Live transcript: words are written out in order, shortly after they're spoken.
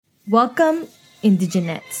Welcome,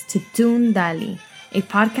 Indigenettes, to Tundali, a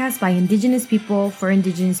podcast by Indigenous people for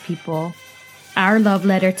Indigenous people, our love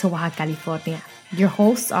letter to Oaxaca, California. Your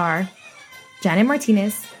hosts are Janet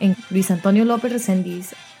Martinez and Luis Antonio López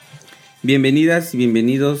Reséndiz. Bienvenidas y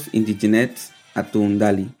bienvenidos, Indigenettes, a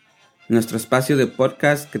Tundali, nuestro espacio de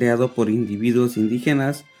podcast creado por individuos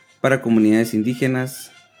indígenas para comunidades indígenas,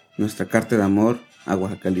 nuestra carta de amor a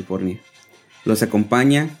Oaxaca, California. Los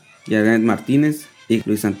acompaña Janet Martínez y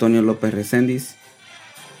Luis Antonio López Reséndiz.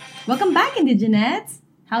 Welcome back, Indigenettes.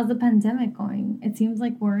 How's the pandemic going? It seems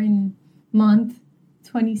like we're in month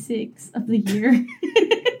 26 of the year.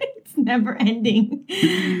 It's never ending.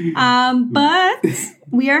 But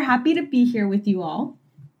we are happy to be here with you all.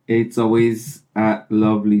 It's always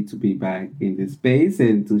lovely to be back in this space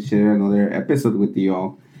and to share another episode with you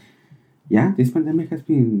all. Yeah, this pandemic has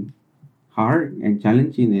been hard and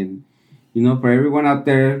challenging, and for everyone out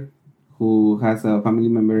there who has a family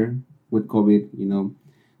member with COVID,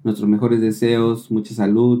 nuestros mejores deseos, mucha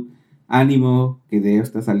salud, ánimo, que de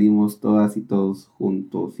esta salimos todas y todos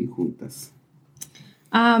juntos y juntas.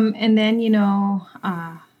 And then,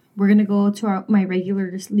 we're going to go to my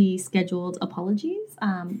regularly scheduled apologies.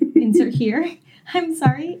 Insert here. I'm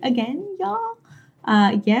sorry again, y'all.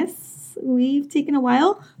 Yes, we've taken a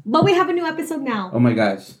while, but we have a new episode now. Oh my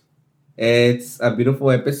gosh. It's a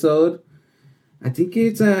beautiful episode. I think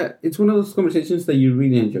it's one of those conversations that you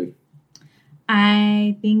really enjoy.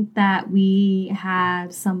 I think that we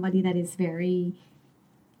have somebody that is very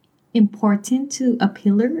important to a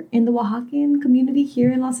pillar in the Oaxacan community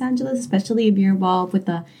here in Los Angeles, especially if you're involved with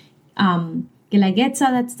the Guelaguetza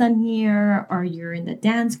that's done here, or you're in the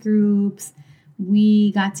dance groups.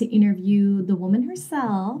 We got to interview the woman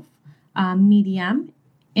herself, Miriam,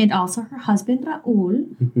 and also her husband,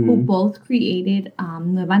 Raul, who both created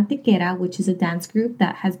Nueva Antequera, which is a dance group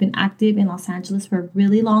that has been active in Los Angeles for a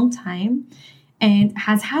really long time and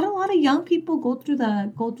has had a lot of young people go through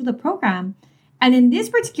the program. And in this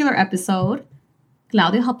particular episode,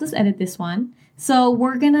 Claudio helped us edit this one. So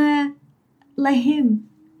we're going to let him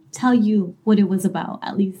tell you what it was about,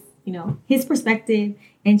 at least, his perspective,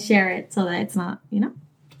 and share it so that it's not,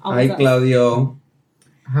 Hi, Claudio.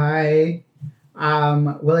 Hi.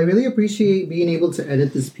 Well, I really appreciate being able to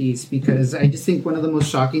edit this piece, because I just think one of the most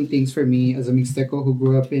shocking things for me as a Mixteco who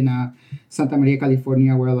grew up in Santa Maria,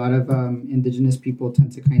 California, where a lot of indigenous people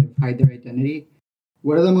tend to kind of hide their identity.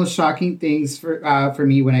 One of the most shocking things for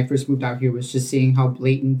me when I first moved out here was just seeing how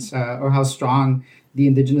blatant or how strong the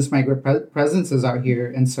indigenous migrant presence is out here.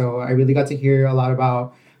 And so I really got to hear a lot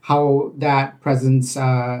about how that presence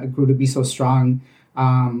grew to be so strong.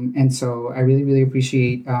 And so I really, really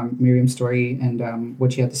appreciate Miriam's story and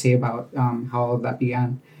what she had to say about how all of that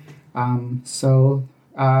began. So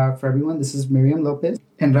for everyone, this is Miriam López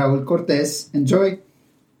and Raúl Cortés. Enjoy.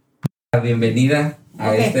 Bienvenida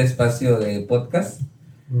a este espacio de podcast.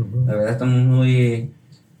 La verdad estamos muy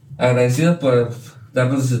agradecidos por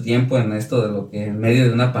darnos su tiempo en esto de lo que en medio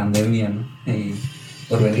de una pandemia, ¿no? Y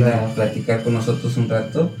por venir a platicar con nosotros un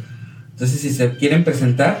rato. Entonces, si se quieren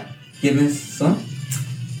presentar, ¿quiénes son?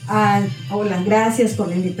 Hola, gracias por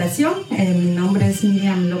la invitación. Mi nombre es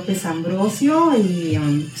Miriam López Ambrosio y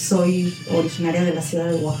soy originaria de la ciudad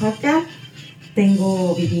de Oaxaca.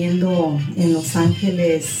 Tengo viviendo en Los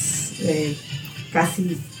Ángeles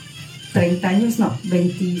casi 30 años, no,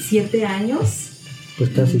 27 años. Pues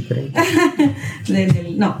casi 30.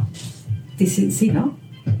 Sí, ¿no?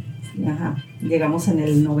 Ajá. Llegamos en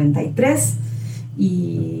el 93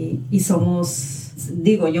 y somos...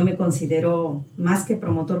 yo me considero, más que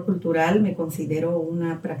promotor cultural, me considero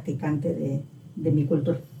una practicante de mi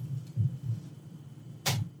cultura.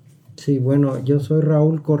 Sí, bueno, yo soy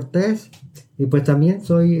Raúl Cortés y pues también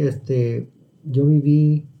soy, yo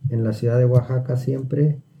viví en la ciudad de Oaxaca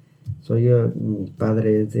siempre. Mi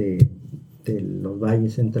padre es de los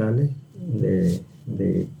valles centrales,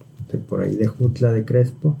 de por ahí de Jutla de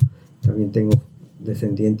Crespo. También tengo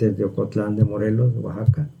descendientes de Ocotlán de Morelos, de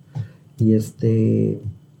Oaxaca.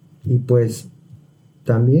 Y pues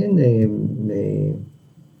también me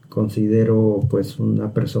considero pues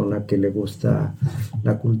una persona que le gusta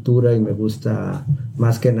la cultura y me gusta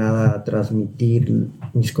más que nada transmitir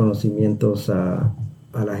mis conocimientos a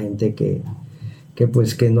la gente que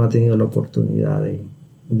no ha tenido la oportunidad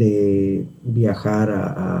de viajar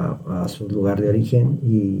a su lugar de origen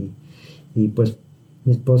y pues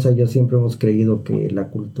mi esposa y yo siempre hemos creído que la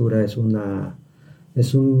cultura es una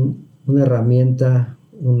herramienta,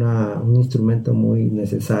 un instrumento muy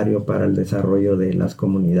necesario para el desarrollo de las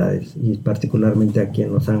comunidades y particularmente aquí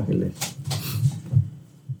en Los Ángeles.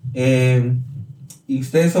 Y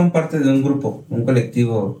ustedes son parte de un grupo, un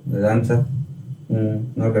colectivo de danza.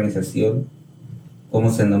 una organización?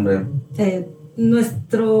 ¿Cómo se nombra?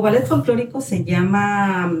 Nuestro ballet folclórico se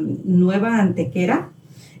llama Nueva Antequera,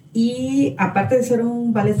 y aparte de ser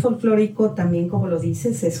un ballet folclórico, también, como lo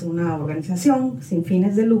dices, es una organización sin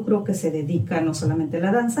fines de lucro que se dedica no solamente a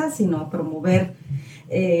la danza, sino a promover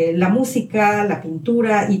la música, la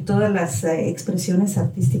pintura y todas las expresiones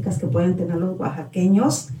artísticas que pueden tener los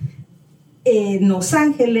oaxaqueños en Los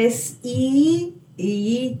Ángeles y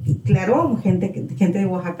claro, gente de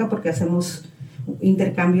Oaxaca, porque hacemos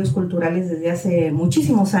intercambios culturales desde hace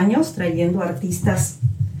muchísimos años, trayendo artistas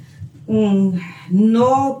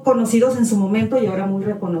no conocidos en su momento y ahora muy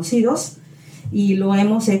reconocidos, y lo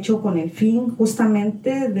hemos hecho con el fin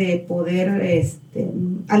justamente de poder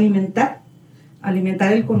alimentar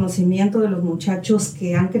el conocimiento de los muchachos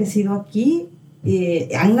que han crecido aquí,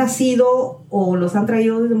 han nacido o los han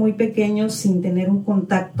traído desde muy pequeños sin tener un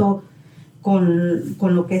contacto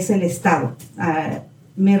con lo que es el Estado.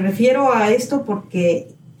 Me refiero a esto porque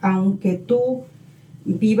aunque tú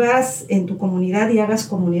vivas en tu comunidad y hagas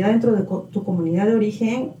comunidad dentro de tu comunidad de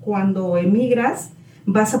origen, cuando emigras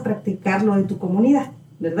vas a practicar lo de tu comunidad,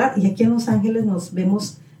 ¿verdad? Y aquí en Los Ángeles nos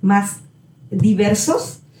vemos más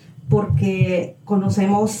diversos porque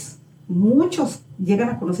conocemos muchos, llegan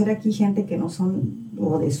a conocer aquí gente que no son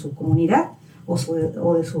o de su comunidad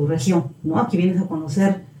o de su región, ¿no? Aquí vienes a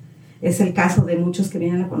conocer, es el caso de muchos que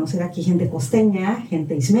vienen a conocer aquí gente costeña,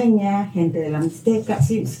 gente ismeña, gente de la Mixteca,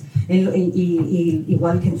 sí, y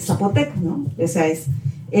igual gente zapoteca, ¿no? O sea,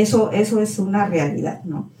 eso es una realidad,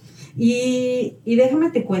 ¿no? Y déjame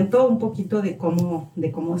te cuento un poquito de cómo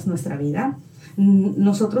es nuestra vida.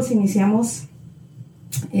 Nosotros iniciamos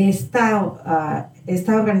esta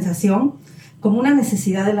organización como una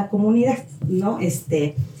necesidad de la comunidad, ¿no?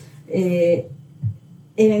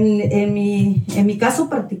 En mi caso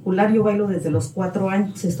particular, yo bailo desde los 4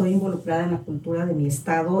 años, estoy involucrada en la cultura de mi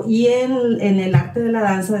estado y en el arte de la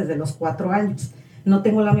danza desde los 4 años. No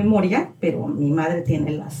tengo la memoria, pero mi madre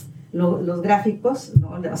tiene los gráficos,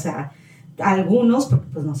 ¿no? O sea, algunos, porque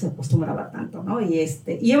pues no se acostumbraba tanto, ¿no? Y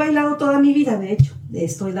he bailado toda mi vida, de hecho.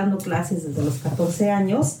 Estoy dando clases desde los 14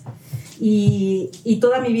 años y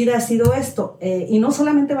toda mi vida ha sido esto. Y no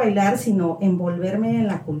solamente bailar, sino envolverme en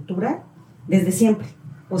la cultura desde siempre.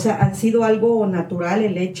 O sea, ha sido algo natural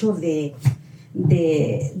el hecho de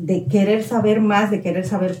querer saber más, de querer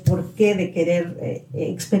saber por qué, de querer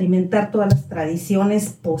experimentar todas las tradiciones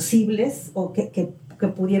posibles o que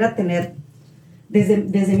pudiera tener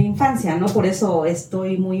desde mi infancia, ¿no? Por eso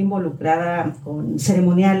estoy muy involucrada con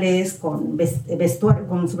ceremoniales, con vestuario,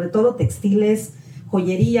 con sobre todo textiles,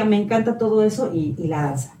 joyería, me encanta todo eso y la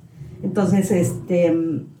danza. Entonces,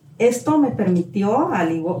 esto me permitió,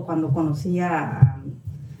 al igual cuando conocí a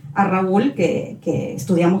Raúl, que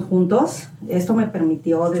estudiamos juntos, esto me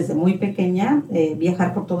permitió desde muy pequeña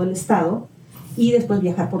viajar por todo el estado y después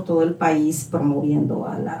viajar por todo el país promoviendo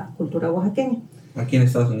a la cultura oaxaqueña. ¿Aquí en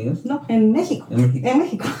Estados Unidos? No, en México. En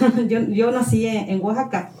México. Yo nací en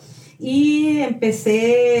Oaxaca y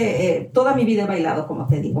empecé, toda mi vida he bailado, como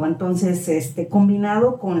te digo. Entonces,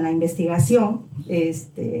 combinado con la investigación,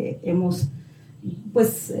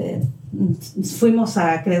 fuimos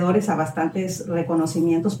acreedores a bastantes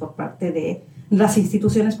reconocimientos por parte de las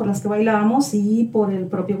instituciones por las que bailábamos y por el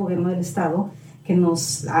propio gobierno del estado, que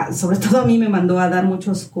sobre todo a mí me mandó a dar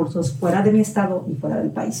muchos cursos fuera de mi estado y fuera del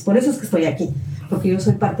país. Por eso es que estoy aquí, porque yo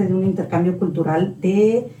soy parte de un intercambio cultural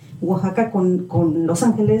de Oaxaca con Los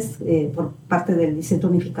Ángeles, por parte del Distrito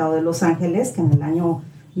Unificado de Los Ángeles, que en el año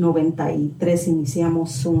 93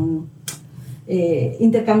 iniciamos un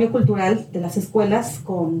intercambio cultural de las escuelas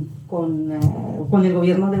con el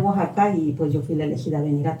gobierno de Oaxaca, y pues yo fui la elegida a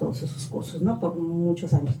venir a todos esos cursos, ¿no? Por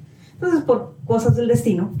muchos años. Entonces, por cosas del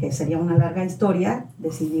destino, que sería una larga historia,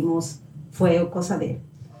 fue cosa de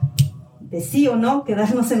sí o no,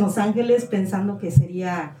 quedarnos en Los Ángeles pensando que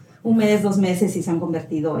sería 1 mes, 2 meses, y se han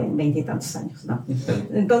convertido en 20 y tantos años, ¿no?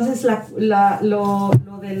 Entonces, lo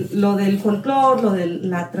del folclore, lo de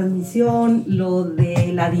la transmisión, lo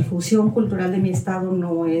de la difusión cultural de mi estado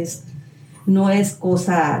no es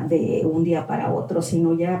cosa de un día para otro,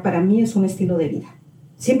 sino ya para mí es un estilo de vida.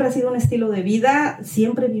 Siempre ha sido un estilo de vida,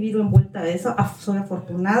 siempre he vivido envuelta de eso. Fui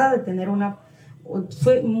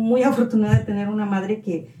muy afortunada de tener una madre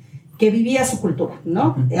que vivía su cultura,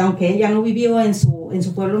 ¿no? Aunque ella no vivió en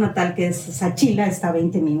su pueblo natal, que es Sachila, está a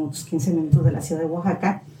 20 minutos, 15 minutos de la ciudad de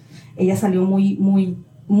Oaxaca. Ella salió muy, muy,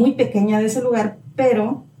 muy pequeña de ese lugar,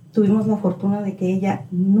 pero tuvimos la fortuna de que ella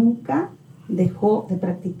nunca dejó de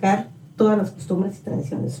practicar todas las costumbres y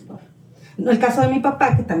tradiciones de su pueblo. El caso de mi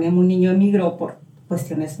papá, que también muy niño emigró por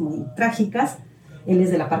cuestiones muy trágicas, Él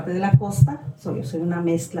es de la parte de la costa, yo soy una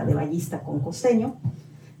mezcla de vallista con costeño.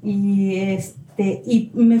 Y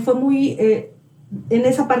me fue muy... en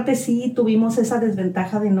esa parte sí tuvimos esa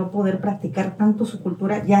desventaja de no poder practicar tanto su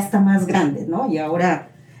cultura, ya está más grande, ¿no? Y ahora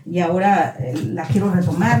la quiero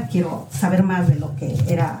retomar, quiero saber más de lo que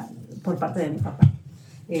era por parte de mi papá.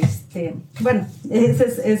 Bueno,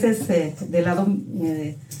 ese es del lado,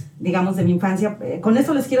 digamos, de mi infancia. Con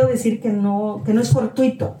esto les quiero decir que no es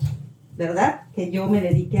fortuito, ¿verdad? Que yo me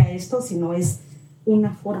dedique a esto, sino es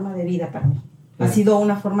una forma de vida para mí. Ha sido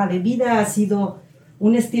una forma de vida, ha sido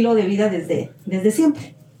un estilo de vida desde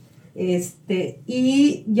siempre.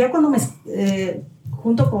 Y ya cuando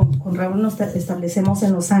junto con Raúl nos establecemos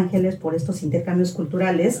en Los Ángeles por estos intercambios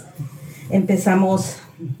culturales, empieza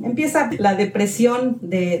la depresión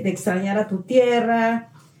de extrañar a tu tierra,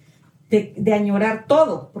 de añorar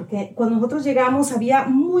todo, porque cuando nosotros llegamos había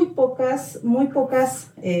muy pocos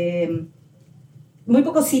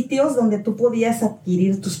sitios donde tú podías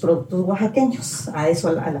adquirir tus productos oaxaqueños.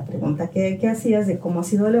 A la pregunta que hacías de cómo ha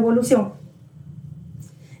sido la evolución.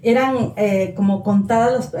 Eran como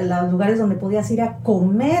contados los lugares donde podías ir a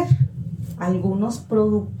comer algunos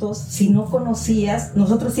productos si no conocías.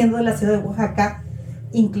 Nosotros siendo de la ciudad de Oaxaca,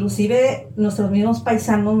 inclusive nuestros mismos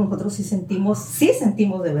paisanos, nosotros sí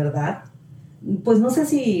sentimos de verdad, pues no sé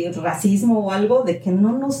si racismo o algo, de que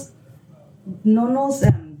no nos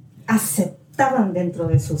aceptaban dentro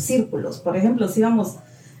de sus círculos. Por ejemplo, si íbamos,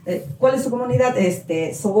 ¿cuál es su comunidad?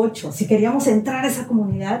 Sogocho. Si queríamos entrar a esa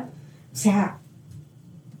comunidad, o sea,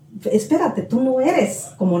 espérate, tú no eres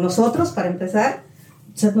como nosotros, para empezar,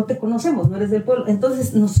 o sea, no te conocemos, no eres del pueblo.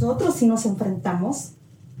 Entonces nosotros sí nos enfrentamos,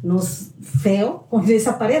 feo, con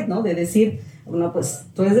esa pared, ¿no? De decir, bueno, pues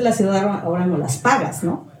tú eres de la ciudad, ahora no las pagas,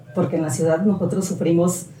 ¿no? Porque en la ciudad nosotros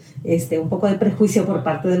sufrimos un poco de prejuicio por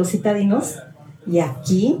parte de los citadinos, y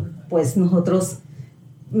aquí, pues nosotros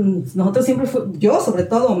siempre yo sobre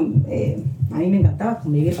todo, a mí me encantaba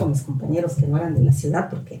convivir con mis compañeros que no eran de la ciudad,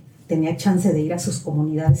 porque tenía chance de ir a sus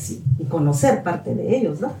comunidades y conocer parte de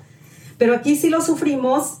ellos, ¿no? Pero aquí sí lo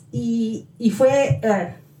sufrimos, y fue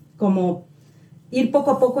como ir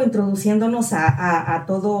poco a poco introduciéndonos a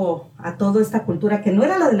toda esta cultura que no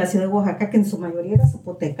era la de la ciudad de Oaxaca, que en su mayoría era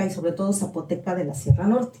zapoteca, y sobre todo zapoteca de la Sierra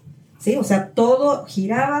Norte, ¿sí? O sea, todo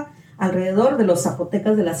giraba alrededor de los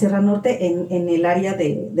zapotecas de la Sierra Norte en el área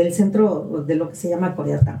del centro de lo que se llama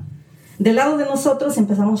Coyoacán. Del lado de nosotros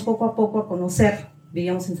empezamos poco a poco a conocer,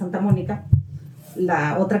 vivíamos en Santa Mónica,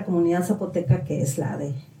 la otra comunidad zapoteca, que es la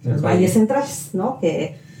de los valles centrales, ¿no?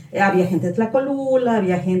 Que había gente de Tlacolula,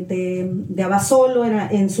 había gente de Abasolo, era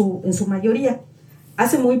en su mayoría.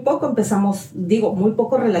 Hace muy poco empezamos, muy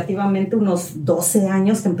poco relativamente, unos 12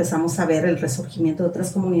 años, que empezamos a ver el resurgimiento de otras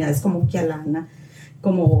comunidades como Quialana,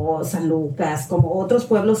 como San Lucas, como otros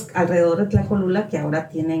pueblos alrededor de Tlacolula, que ahora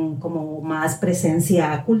tienen como más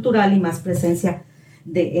presencia cultural y más presencia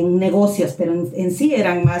en negocios, pero en sí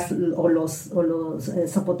eran más los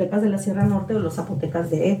zapotecas de la Sierra Norte o los zapotecas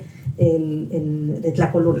de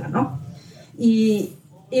Tlacolula, ¿no? Y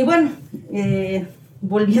bueno,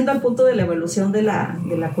 volviendo al punto de la evolución de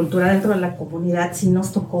la cultura dentro de la comunidad, sí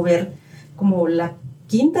nos tocó ver como la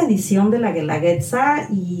quinta edición de la Guelaguetza,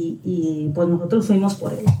 y pues nosotros fuimos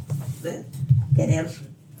por querer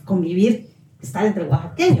convivir, estar entre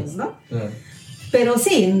oaxaqueños, ¿no? Pero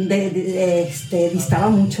sí, distaba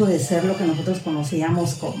mucho de ser lo que nosotros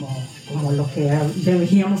conocíamos como lo que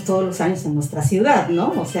veíamos todos los años en nuestra ciudad,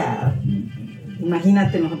 ¿no? O sea,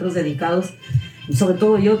 imagínate, nosotros dedicados, sobre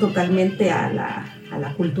todo yo, totalmente a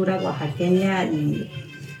la cultura oaxaqueña,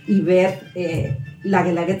 y ver la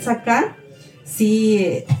Guelaguetza acá,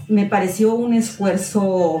 sí me pareció un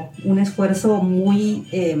esfuerzo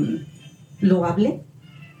muy loable.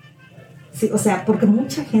 Sí, o sea, porque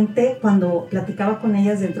mucha gente, cuando platicaba con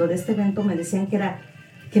ellas dentro de este evento, me decían que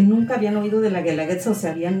nunca habían oído de la Guelaguetza, o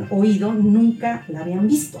sea, habían oído, nunca la habían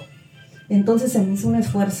visto. Entonces se me hizo un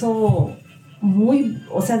esfuerzo muy,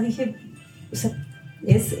 o sea, dije, o sea,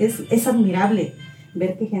 es admirable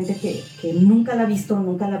ver que gente que nunca la ha visto,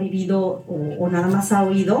 nunca la ha vivido, o nada más ha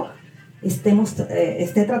oído, esté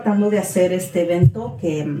tratando de hacer este evento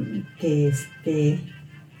que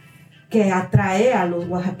atrae a los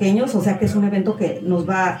oaxaqueños, o sea, que es un evento que nos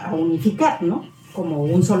va a unificar, ¿no? Como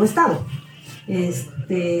un solo estado.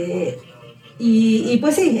 Y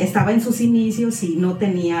pues sí, estaba en sus inicios y no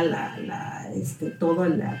tenía todo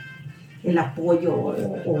el apoyo,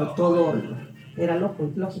 o todo, era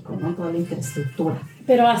lógico, ¿no? Toda la infraestructura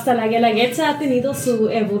Pero hasta la Guelaguetza ha tenido su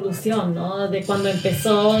evolución, ¿no? De cuando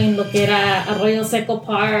empezó en lo que era Arroyo Seco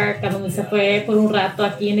Park, a donde se fue por un rato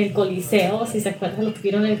aquí en el Coliseo, si se acuerdan lo que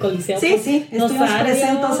vieron en el Coliseo. Sí, sí, estuvimos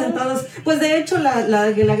presentes en todos. Pues de hecho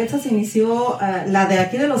la Guelaguetza se inició, la de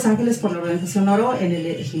aquí de Los Ángeles por la organización Oro en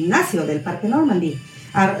el gimnasio del Parque Normandy.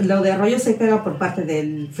 Lo de Arroyo Seco era por parte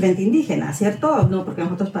del Frente Indígena, ¿cierto? No, porque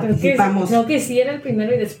nosotros participamos. Creo que sí era el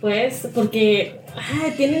primero y después, porque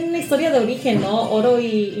tienen una historia de origen, ¿no? Oro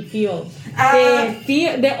y Fío.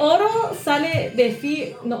 De oro sale de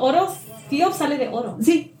Fío, Fío sale de oro.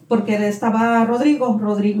 Sí, porque estaba Rodrigo,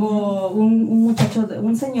 un muchacho,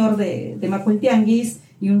 un señor de Macuiltianguis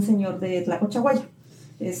y un señor de Tlacochahuaya.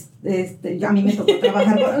 A mí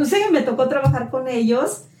me tocó trabajar con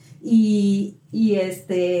ellos. Y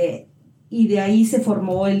de ahí se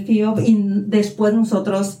formó el FIOB y después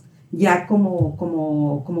nosotros ya como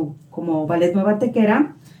Ballet Nueva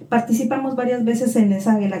Tequera participamos varias veces en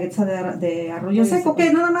esa Guelaguetza de Arroyo Seco,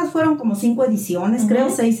 que nada más fueron como 5 ediciones,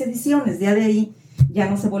 creo 6 ediciones. Ya de ahí ya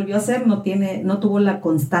no se volvió a hacer, no tuvo la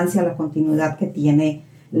constancia, la continuidad que tiene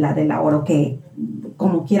la de la Oro, que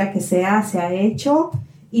como quiera que sea, se ha hecho.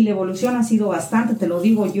 Y la evolución ha sido bastante, te lo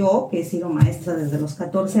digo yo, que he sido maestra desde los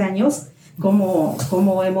 14 años,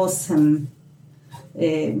 como hemos,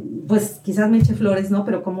 pues quizás me eche flores, ¿no?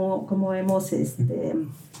 Pero como hemos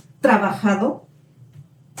trabajado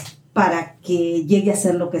para que llegue a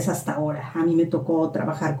ser lo que es hasta ahora. A mí me tocó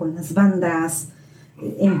trabajar con las bandas,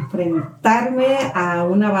 enfrentarme a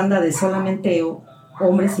una banda de solamente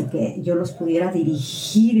hombres y que yo los pudiera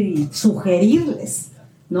dirigir y sugerirles,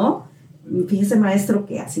 ¿no? Fíjese, maestro,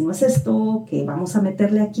 que así no es esto, que vamos a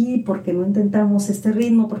meterle aquí, porque no intentamos este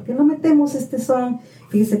ritmo, porque no metemos este son.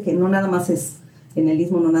 Fíjese que no nada más es, en el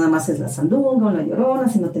istmo no nada más es la sandunga o la llorona,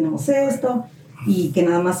 sino tenemos esto, y que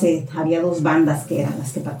nada más había 2 bandas que eran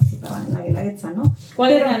las que participaban en la Guelaguetza, ¿no?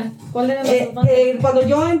 ¿Cuáles eran las 2 bandas? Cuando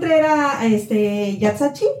yo entré era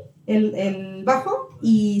Yatzachi, el bajo,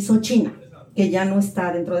 y Xochina, que ya no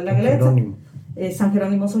está dentro de la Guelaguetza. San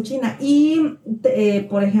Jerónimo Xochina. Y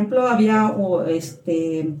por ejemplo había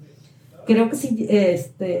creo que sí,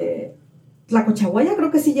 Tlacochahuaya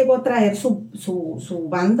creo que sí llegó a traer su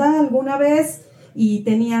banda alguna vez, y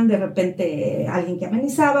tenían de repente alguien que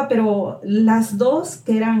amenizaba, pero las 2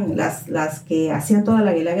 que eran las que hacían toda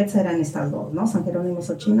la Guelaguetza eran estas 2, ¿no? San Jerónimo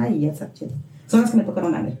Xochina y Yatzachi. Son las que me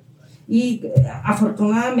tocaron a ver. Y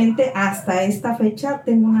afortunadamente hasta esta fecha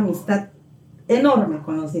tengo una amistad enorme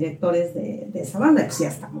con los directores de esa banda, pues ya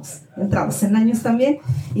estamos entrados en años también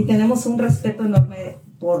y tenemos un respeto enorme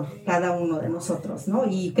por cada uno de nosotros, ¿no?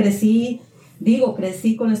 Y crecí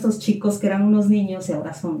con estos chicos que eran unos niños y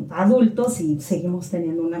ahora son adultos y seguimos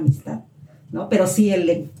teniendo una amistad, ¿no? Pero sí,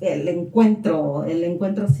 el encuentro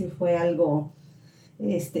sí fue algo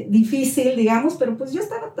difícil, digamos, pero pues yo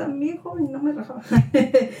estaba también joven y no me rajaba.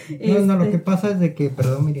 No, lo que pasa es de que,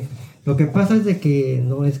 perdón, Miriam, lo que pasa es de que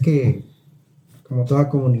no es que, como toda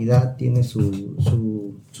comunidad tiene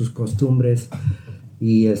sus costumbres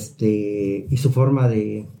y su forma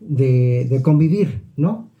de convivir,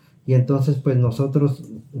 ¿no? Y entonces pues nosotros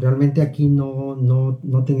realmente aquí no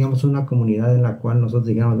teníamos una comunidad en la cual nosotros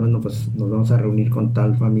digamos, bueno, pues nos vamos a reunir con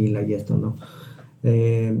tal familia y esto, ¿no?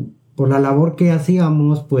 Por la labor que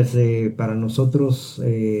hacíamos, pues para nosotros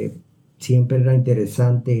siempre era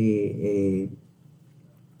interesante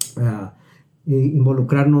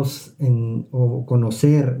involucrarnos o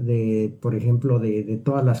conocer por ejemplo, de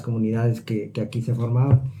todas las comunidades que aquí se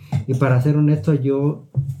formaban. Y para ser honesto, yo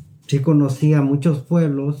sí conocía muchos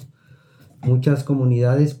pueblos, muchas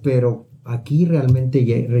comunidades, pero aquí realmente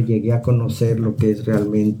llegué a conocer lo que es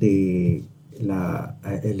realmente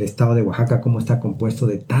el estado de Oaxaca, cómo está compuesto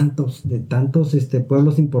de tantos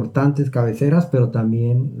pueblos importantes, cabeceras, pero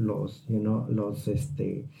también los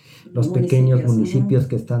pequeños municipios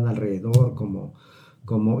que están alrededor, como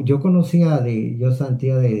yo conocía yo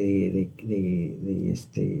sentía de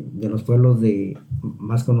los pueblos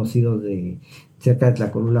más conocidos de cerca de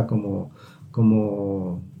Tlacolula,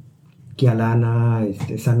 como Quialana,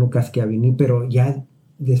 San Lucas, Quiabiní, pero ya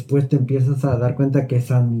después te empiezas a dar cuenta que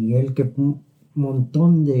San Miguel, que un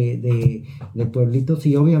montón de pueblitos,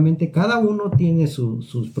 y obviamente cada uno tiene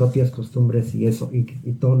sus propias costumbres y eso, y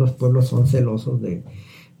todos los pueblos son celosos de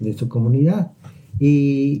su comunidad.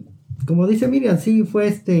 Y como dice Miriam, sí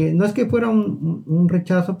fue no es que fuera un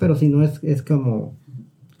rechazo, pero si no es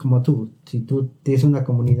como tú, si tú tienes una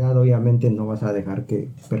comunidad, obviamente no vas a dejar que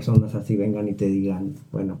personas así vengan y te digan,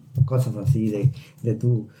 bueno, cosas así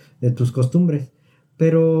de tus costumbres.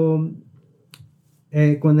 Pero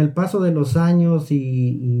con el paso de los años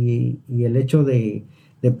y el hecho de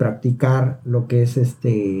de practicar lo que es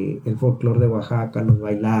el folclore de Oaxaca, los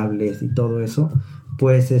bailables y todo eso,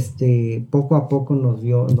 pues poco a poco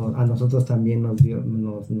a nosotros también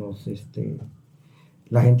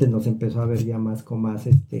la gente nos empezó a ver ya más con más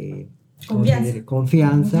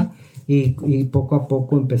confianza y poco a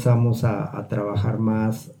poco empezamos a trabajar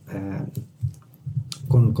más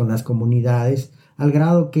con las comunidades, al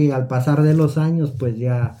grado que al pasar de los años pues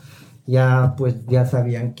ya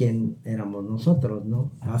sabían quién éramos nosotros,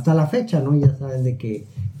 ¿no? Hasta la fecha, ¿no? Ya saben de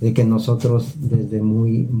que nosotros desde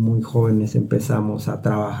muy, muy jóvenes empezamos a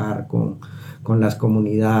trabajar con las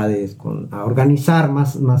comunidades, a organizar,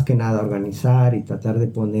 más que nada a organizar y tratar de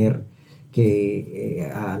poner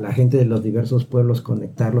a la gente de los diversos pueblos,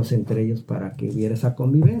 conectarlos entre ellos para que hubiera esa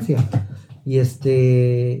convivencia.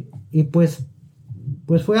 Y pues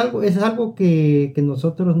es algo que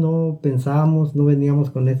nosotros no pensábamos, no veníamos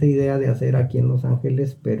con esa idea de hacer aquí en Los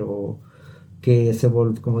Ángeles, pero que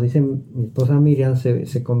como dice mi esposa Miriam,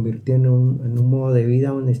 se convirtió en un modo de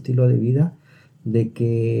vida, un estilo de vida, de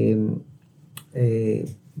que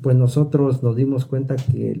pues nosotros nos dimos cuenta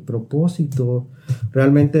que el propósito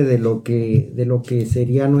realmente de lo que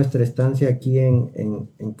sería nuestra estancia aquí en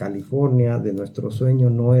California, de nuestro sueño,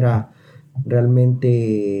 no era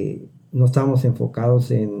realmente, no estábamos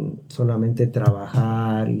enfocados en solamente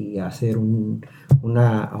trabajar y hacer un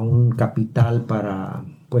capital para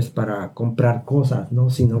comprar cosas, ¿no?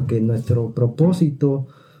 Sino que nuestro propósito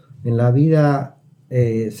en la vida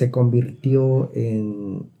se convirtió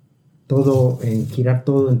en girar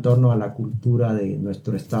todo en torno a la cultura de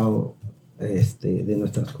nuestro estado, de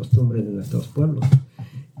nuestras costumbres, de nuestros pueblos.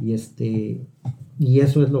 Y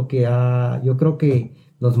eso es lo que yo creo que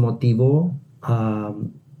nos motivó a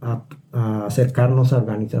acercarnos a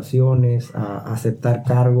organizaciones, a aceptar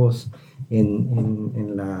cargos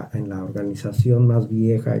en la organización más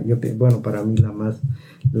vieja. Para mí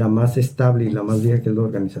la más estable y la más vieja, que es la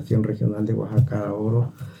Organización Regional de Oaxaca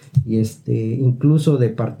Oro, y incluso de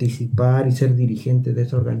participar y ser dirigente de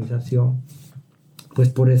esa organización, pues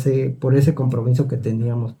por ese compromiso que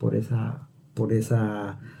teníamos, por esa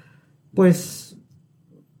pues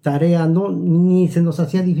tarea, no, ni se nos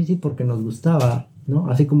hacía difícil porque nos gustaba, ¿no?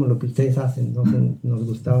 Así como lo que ustedes hacen, ¿no? Nos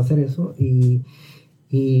gustaba hacer eso y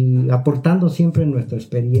aportando siempre nuestra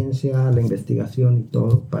experiencia, la investigación y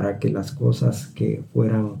todo, para que las cosas que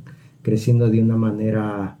fueran creciendo de una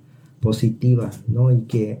manera positiva, ¿no?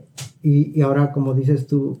 Y ahora, como dices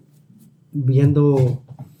tú, viendo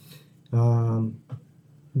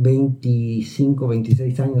 25,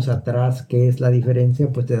 26 años atrás, ¿qué es la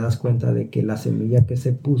diferencia? Pues te das cuenta de que la semilla que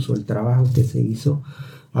se puso, el trabajo que se hizo,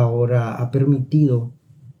 ahora ha permitido,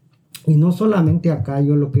 y no solamente acá,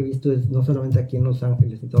 yo lo que he visto es, no solamente aquí en Los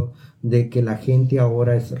Ángeles y todo, de que la gente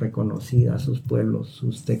ahora es reconocida, sus pueblos,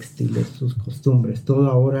 sus textiles, sus costumbres, todo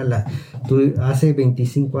ahora, hace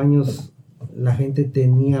 25 años la gente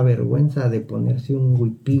tenía vergüenza de ponerse un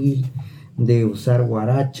huipil, de usar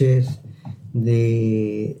guaraches,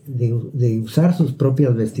 de usar sus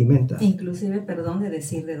propias vestimentas. Inclusive, perdón, de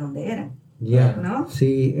decir de dónde eran. Ya, ¿no?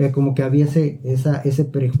 Sí, como que había ese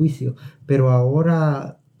prejuicio, pero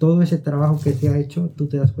ahora todo ese trabajo que se ha hecho, tú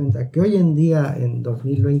te das cuenta que hoy en día, en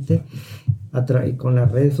 2020, con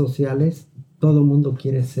las redes sociales, todo el mundo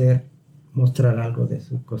quiere mostrar algo de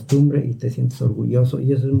su costumbre y te sientes orgulloso,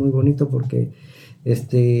 y eso es muy bonito porque,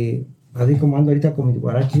 así como ando ahorita con mis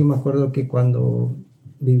guaraches, yo me acuerdo que cuando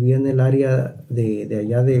vivía en el área de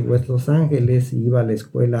allá de West Los Ángeles, iba a la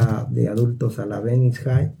escuela de adultos, a la Venice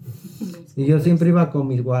High, y yo siempre iba con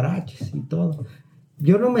mis guaraches y todo.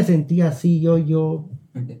 Yo no me sentía así, yo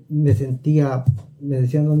me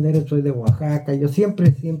decían, ¿dónde eres? Soy de Oaxaca. Yo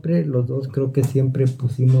siempre, los dos creo que siempre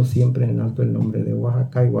pusimos siempre en alto el nombre de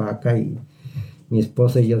Oaxaca, y mi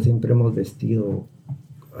esposa y yo siempre hemos vestido,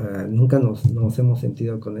 nunca nos hemos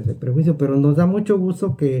sentido con ese prejuicio, pero nos da mucho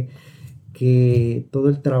gusto que todo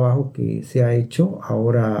el trabajo que se ha hecho,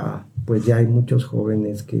 ahora pues ya hay muchos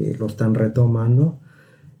jóvenes que lo están retomando,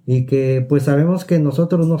 y que pues sabemos que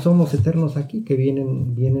nosotros no somos eternos aquí, que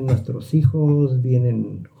vienen nuestros hijos,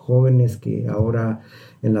 vienen jóvenes que ahora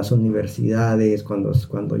en las universidades,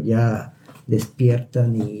 cuando ya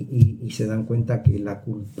despiertan y se dan cuenta que la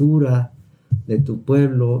cultura de tu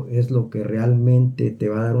pueblo es lo que realmente te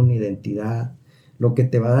va a dar una identidad, lo que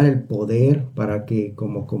te va a dar el poder para que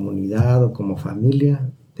como comunidad o como familia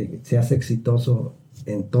seas exitoso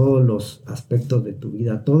en todos los aspectos de tu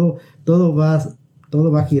vida. Todo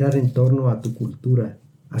va a girar en torno a tu cultura,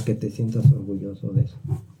 a que te sientas orgulloso de eso.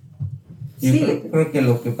 Yo creo que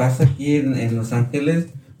lo que pasa aquí en Los Ángeles,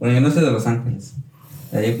 bueno, yo no soy de Los Ángeles,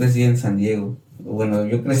 yo crecí en San Diego, bueno,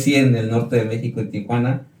 yo crecí en el norte de México, en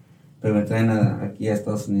Tijuana, pero me traen aquí a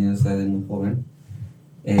Estados Unidos de muy joven.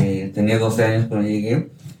 Tenía 12 años cuando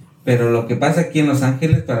llegué. Pero lo que pasa aquí en Los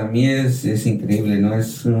Ángeles para mí es increíble, ¿no?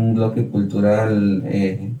 Es un bloque cultural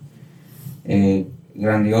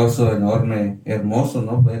grandioso, enorme, hermoso,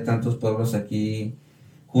 ¿no? Ver tantos pueblos aquí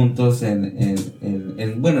juntos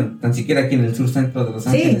bueno, tan siquiera aquí en el sur centro de Los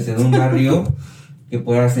Ángeles, en un barrio que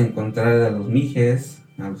puedas encontrar a los mijes,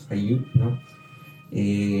 a los ayuk, ¿no?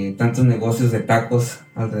 Tantos negocios de tacos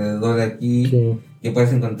alrededor de aquí, que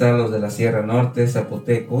puedes encontrar a los de la Sierra Norte,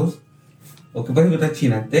 zapotecos, o que puedes encontrar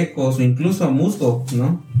chinantecos, o incluso a musgo,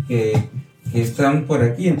 ¿no? Que están por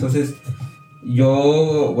aquí. Entonces,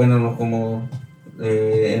 yo, bueno, como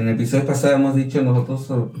en el episodio pasado hemos dicho,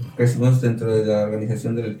 nosotros crecimos dentro de la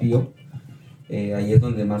organización del Pío. Ahí es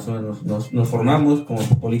donde más o menos nos formamos como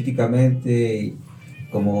políticamente,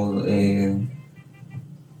 como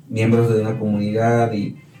miembros de una comunidad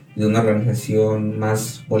y de una organización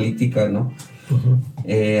más política, ¿no? Uh-huh.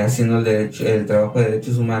 Haciendo el trabajo de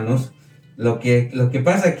derechos humanos. Lo que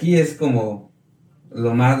pasa aquí es como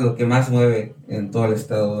lo que más mueve en todo el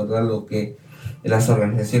estado, ¿verdad? Lo que las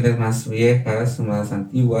organizaciones más viejas, más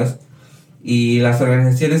antiguas, y las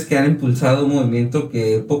organizaciones que han impulsado un movimiento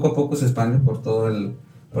que poco a poco se expande por todo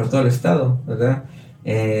el estado, ¿verdad?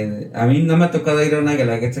 A mí no me ha tocado ir a una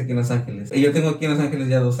guelaguetza aquí en Los Ángeles. Yo tengo aquí en Los Ángeles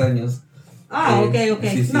ya 2 años. Ok.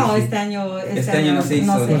 Sí, no, sí. Este año no se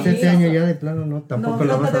hizo. Pues este año ya de plano no, tampoco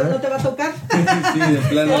la vas a ver. ¿No te va a tocar? Sí, de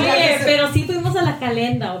plano. Oye, pero sí fuimos a la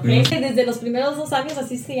Calenda, ¿ok? Desde los primeros 2 años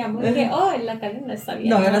así se llamó. Dije, la Calenda está bien.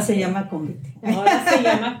 No, ahora se llama Convite. Ahora se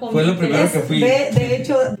llama Convite. Fue lo primero que fui. De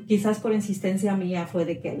hecho, quizás por insistencia mía fue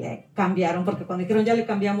de que ya cambiaron, porque cuando dijeron ya le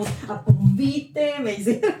cambiamos a Convite, me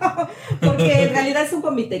hicieron, porque en realidad es un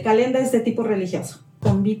convite. Calenda es de tipo religioso.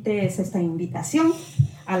 Convite es esta invitación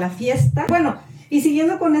a la fiesta. Bueno, y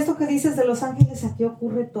siguiendo con esto que dices de Los Ángeles, aquí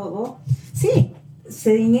ocurre todo. Sí,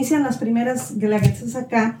 se inician las primeras guelaguetzas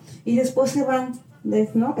acá y después se van,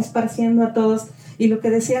 ¿no?, esparciendo a todos. Y lo que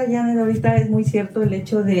decía Janet ahorita es muy cierto, el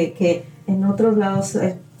hecho de que en otros lados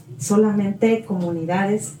solamente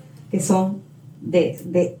comunidades que son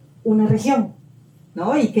de una región,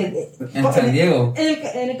 ¿no? Y que en San Diego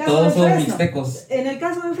en el caso todos de son Fresno, mixtecos. En el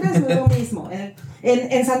caso de Fresno es lo mismo.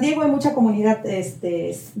 En San Diego hay mucha comunidad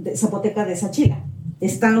de zapoteca de Sachila.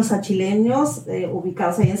 Están los sachileños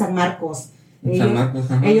ubicados ahí en San Marcos.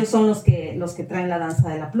 Ellos son los que traen la danza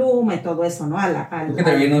de la pluma y todo eso, ¿no? Creo que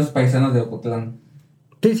también los paisanos de Ocotlán.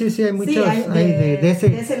 Sí, hay muchos. De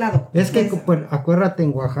ese lado. Es que, pues, acuérdate,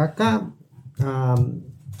 en Oaxaca,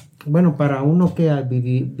 bueno, para uno que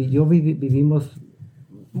vivimos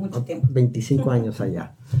mucho tiempo, 25 años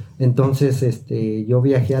allá. Entonces, yo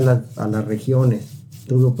viajé a las regiones,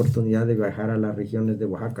 tuve oportunidad de viajar a las regiones de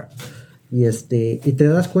Oaxaca. Y te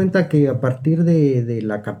das cuenta que a partir de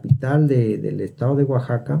la capital del estado de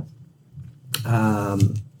Oaxaca,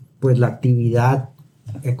 pues la actividad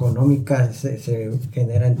económica se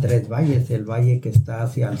genera en 3 valles. El valle que está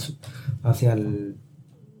hacia el sureste,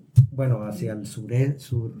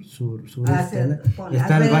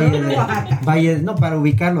 está el valle para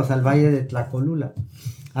ubicarlos, al valle de Tlacolula.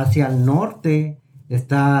 Hacia el norte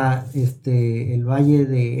está el valle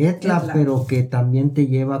de Etla, pero que también te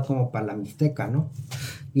lleva como para la Mixteca, ¿no?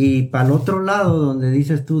 Y para el otro lado, donde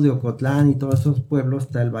dices tú, de Ocotlán y todos esos pueblos,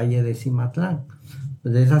 está el valle de Cimatlán,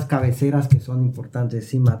 de esas cabeceras que son importantes,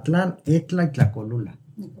 Cimatlán, Etla y Tlacolula.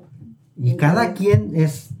 Y cada quien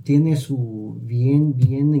tiene su bien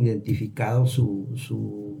identificado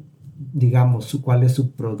cuál es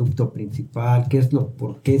su producto principal,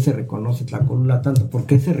 por qué se reconoce Tlacolula tanto, por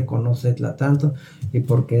qué se reconoce Etla tanto y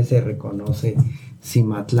por qué se reconoce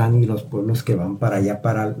Cimatlán y los pueblos que van para allá,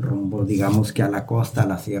 para el rumbo, digamos que a la costa, a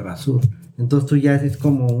la Sierra Sur. Entonces tú ya es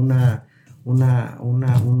como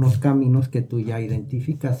unos caminos que tú ya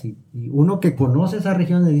identificas y uno que conoce esa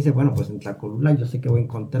región le dice, bueno, pues en Tlacolula yo sé que voy a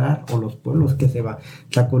encontrar, o los pueblos que se van.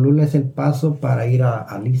 Tlacolula es el paso para ir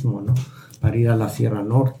al Istmo, ¿no? Para ir a la Sierra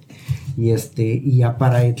Norte. Y ya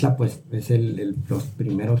para Etla, pues es los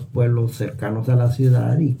primeros pueblos cercanos a la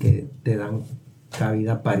ciudad y que te dan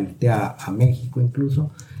cabida para irte a México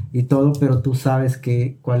incluso y todo, pero tú sabes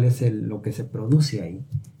cuál es lo que se produce ahí.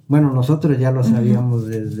 Bueno, nosotros ya lo sabíamos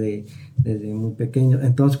desde muy pequeños.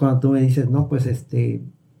 Entonces cuando tú me dices, no, pues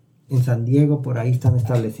en San Diego por ahí están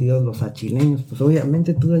establecidos los sachileños, pues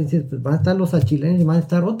obviamente tú dices, pues van a estar los sachileños y van a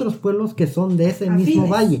estar otros pueblos que son de ese mismo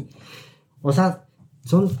valle. O sea,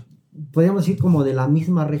 podríamos decir como de la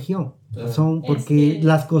misma región, son porque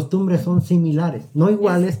las costumbres son similares, no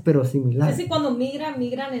iguales, pero similares. Es que cuando migran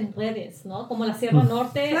en redes, ¿no? Como la Sierra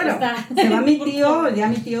Norte. Claro, se va mi tío, ya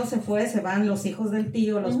mi tío se fue, se van los hijos del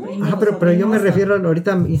tío, los primos. Pero yo me refiero,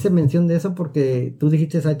 ahorita hice mención de eso porque tú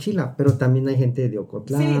dijiste Achila, pero también hay gente de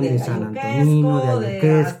Ocotlán, de San Antonino, de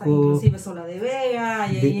Ayuquesco, inclusive Sola de Vega,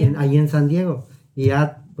 ahí en San Diego. Y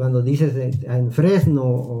ya cuando dices en Fresno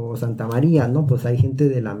o Santa María, ¿no? Pues hay gente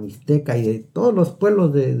de la Mixteca y de todos los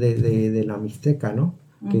pueblos de la Mixteca, ¿no?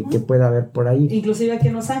 Que pueda haber por ahí. Inclusive aquí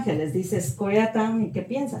en Los Ángeles dices Koreatown y ¿qué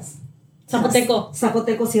piensas?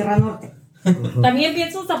 Zapoteco, Sierra Norte. También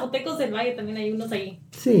pienso Zapotecos del Valle, también hay unos ahí.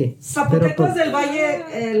 Sí. Zapotecos del Valle,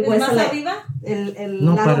 el ¿Es más arriba?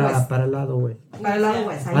 No, para el lado West. Para el lado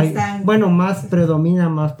West, ahí están. Bueno, predomina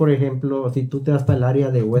más, por ejemplo, si tú te vas para el área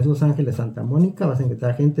de West Los Ángeles, Santa Mónica, vas a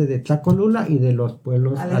encontrar gente de Tlacolula y de los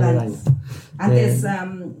pueblos aledaños. Antes,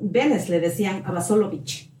 Venice le decían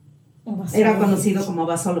Abasolovich. Era conocido como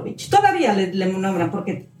Abasolovich. Todavía le nombran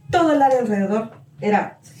porque todo el área alrededor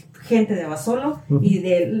era gente de Abasolo y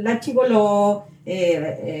de La Chigoló,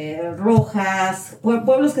 Rojas,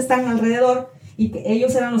 pueblos que están alrededor y que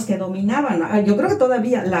ellos eran los que dominaban. Yo creo que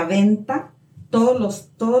todavía la venta, todos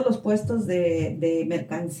los puestos de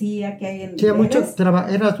mercancía que hay en sí,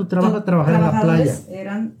 era su trabajo trabajar en la playa.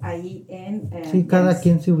 Eran ahí en sí, cada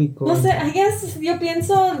quien se ubicó. No sé, yo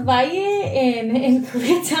pienso el Valle en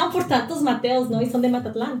Koreatown por tantos Mateos, ¿no? Y son de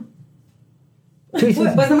Matatlán. Sí.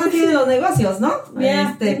 Pues nomás tienen los negocios, ¿no?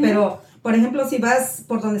 Pero, por ejemplo, si vas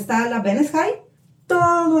por donde está la Venice High,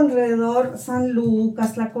 todo alrededor, San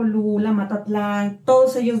Lucas, Tlacolula, Matatlán,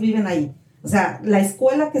 todos ellos viven ahí. O sea, la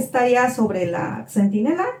escuela que está allá sobre la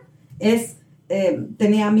Centinela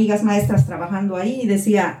tenía amigas maestras trabajando ahí y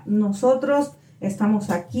decía, nosotros estamos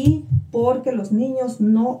aquí porque los niños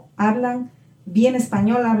no hablan bien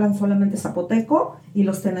español, hablan solamente zapoteco y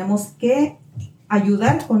los tenemos que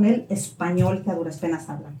ayudar con el español que a duras penas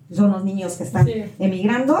hablan. Son los niños que están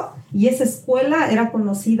emigrando y esa escuela era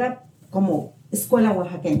conocida como escuela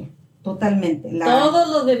oaxaqueña, totalmente. Todos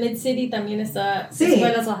los de Mid-City también está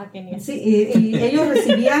escuelas oaxaqueñas. Sí, y ellos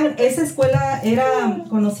recibían, esa escuela era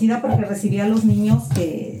conocida porque recibía a los niños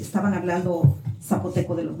que estaban hablando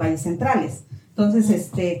zapoteco de los valles centrales. Entonces,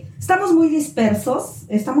 estamos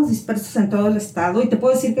dispersos en todo el estado y te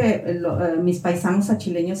puedo decir que mis paisanos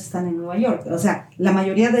achileños están en Nueva York. O sea, la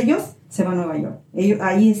mayoría de ellos se van a Nueva York. Ellos,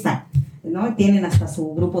 ahí están, ¿no? Tienen hasta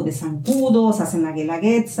su grupo de zancudos, hacen la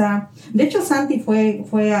guelaguetza. De hecho, Santi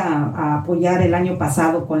fue a apoyar el año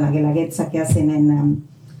pasado con la guelaguetza que hacen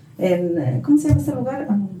en ¿cómo se llama ese lugar?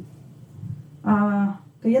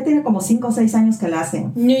 Que ya tiene como 5 o 6 años que la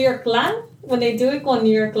hacen. New York Land, when they do it con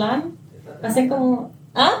New York Land. Hacen como...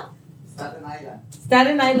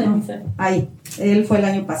 Staten Island. Ahí. Él fue el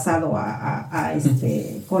año pasado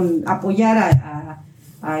con apoyar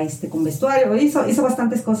con vestuario. Hizo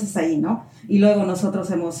bastantes cosas ahí, ¿no? Y luego nosotros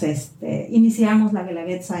iniciamos la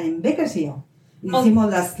guelaguetza en Bakersfield. Hicimos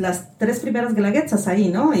las 3 primeras guelaguetzas ahí,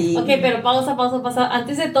 ¿no? Ok, pero pausa.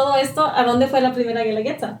 Antes de todo esto, ¿a dónde fue la primera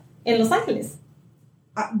guelaguetza? En Los Ángeles.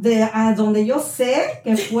 A donde yo sé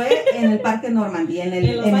que fue en el Parque Normandy, en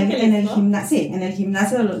el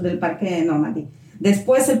gimnasio del Parque Normandy.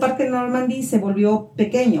 Después el Parque Normandy se volvió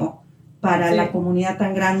pequeño para la comunidad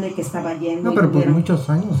tan grande que estaba yendo. No, pero por muchos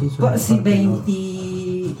años hizo. Sí,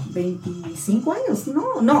 25 años,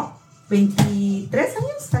 no, 23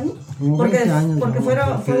 años ahí. Porque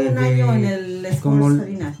fue un año en el Escuela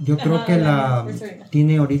Sarina. Yo creo que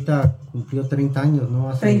tiene ahorita, cumplió 30 años,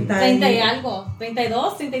 ¿no? 30 y algo,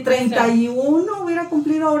 32, 33. 31 hubiera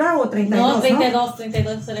cumplido ahora o 32, no,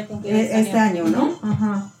 32 se le cumplió este año, ¿no?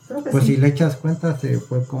 Ajá, creo que pues sí. Si le echas cuenta, se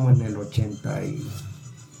fue como en el 80 y...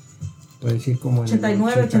 Puede decir como en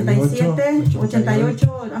 89, 87,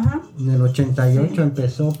 88, ajá. En el 88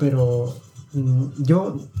 empezó, pero...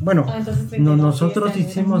 nosotros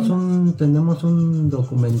tenemos un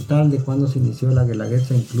documental de cuando se inició la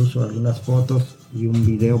guelaguetza, incluso algunas fotos y un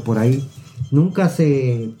video por ahí. Nunca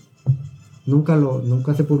se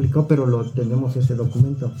publicó, pero tenemos ese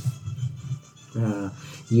documento.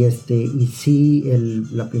 Y sí,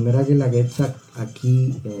 la primera guelaguetza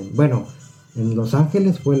aquí, en Los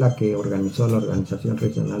Ángeles fue la que organizó la Organización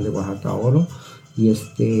Regional de Oaxaca Oro y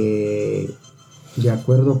de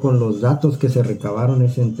acuerdo con los datos que se recabaron,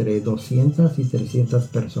 es entre 200 y 300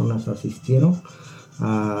 personas asistieron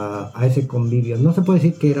a ese convivio. No se puede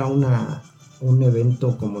decir que era un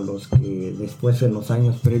evento como los que después en los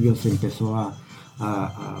años previos se empezó a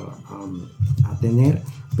tener,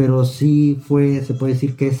 pero sí se puede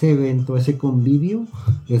decir que ese evento, ese convivio,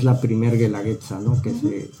 es la primer guelaguetza, ¿no? Que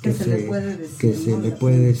se le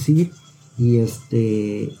puede decir. Y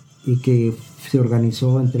que se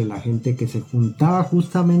organizó entre la gente que se juntaba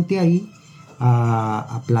justamente ahí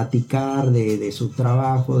a platicar de su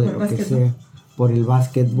trabajo, de lo que sea, por el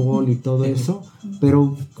básquetbol y todo eso,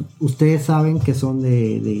 pero ustedes saben que son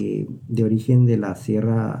de origen de la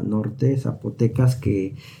Sierra Norte, zapotecas,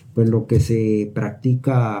 que pues lo que se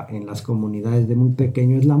practica en las comunidades de muy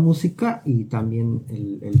pequeño es la música y también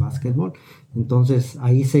el básquetbol. Entonces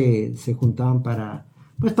ahí se juntaban para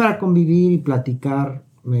convivir y platicar,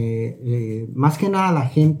 más que nada la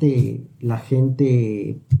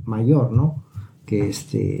gente mayor, ¿no? Que es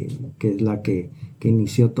la que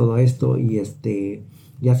inició todo esto, y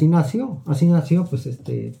así nació, pues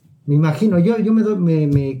me imagino, yo me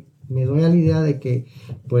doy a la idea de que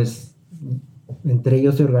pues entre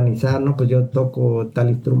ellos se organizaron, ¿no? Pues yo toco tal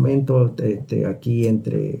instrumento, aquí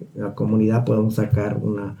entre la comunidad podemos sacar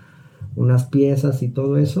unas piezas y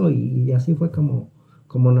todo eso, y así fue como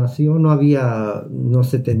nació. No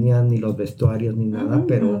se tenían ni los vestuarios ni nada,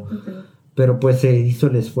 pero pues se hizo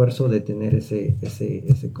el esfuerzo de tener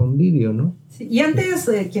ese convivio, ¿no? Sí, y antes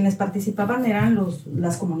quienes participaban eran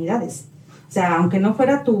las comunidades. O sea, aunque no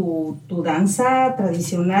fuera tu danza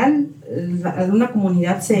tradicional, una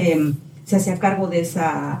comunidad se hacía cargo de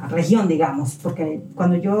esa región, digamos, porque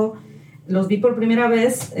cuando yo los vi por primera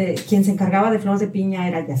vez, quien se encargaba de Flores de Piña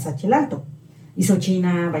era Yasachi el Alto, y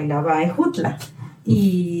Xochina bailaba ejutla,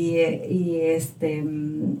 y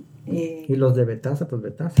los de Betaza, pues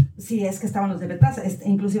Betaza. Sí, es que estaban los de Betaza,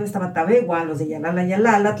 inclusive estaba Tabegua, los de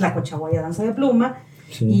Yalala, Tlacochahuaya, danza de pluma,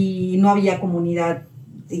 sí. Y no había comunidad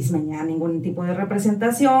ismeña, ningún tipo de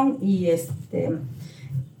representación,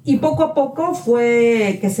 y poco a poco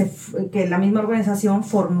fue que la misma organización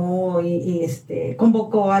formó y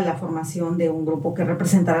convocó a la formación de un grupo que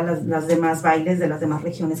representara las demás bailes de las demás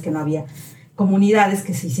regiones, que no había comunidades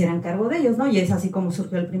que se hicieran cargo de ellos, ¿no? Y es así como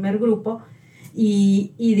surgió el primer grupo,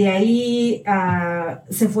 y de ahí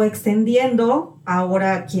se fue extendiendo.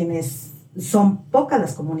 Ahora son pocas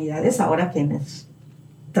las comunidades, ahora quienes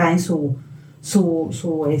traen su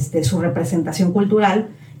representación cultural,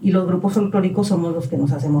 y los grupos folclóricos somos los que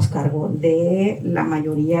nos hacemos cargo de la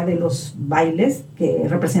mayoría de los bailes que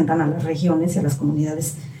representan a las regiones y a las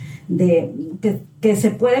comunidades que se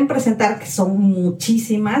pueden presentar, que son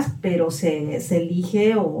muchísimas, pero se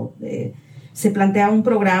elige o se plantea un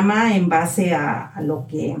programa en base a lo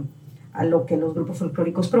que los grupos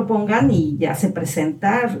folclóricos propongan, y ya se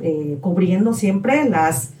presenta cubriendo siempre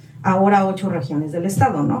las ahora 8 regiones del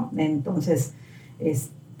estado, ¿no? Entonces, es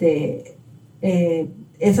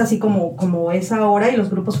así como es ahora, y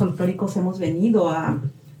los grupos folclóricos hemos venido a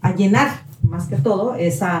llenar, más que todo,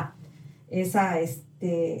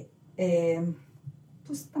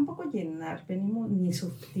 pues tampoco llenar, venimos ni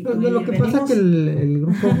sustituir. Lo que pasa es que el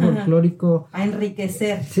grupo folclórico... a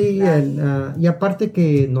enriquecer. Sí, y aparte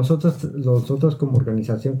que nosotros como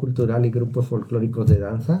organización cultural y grupos folclóricos de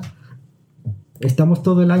danza, estamos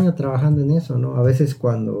todo el año trabajando en eso, ¿no? A veces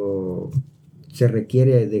cuando se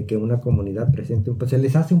requiere de que una comunidad presente, pues se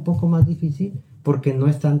les hace un poco más difícil porque no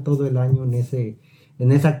están todo el año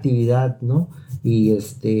en esa actividad, ¿no? Y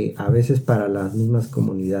a veces para las mismas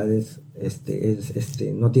comunidades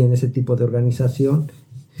no tienen ese tipo de organización,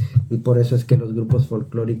 y por eso es que los grupos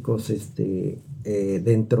folclóricos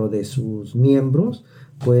dentro de sus miembros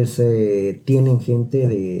pues tienen gente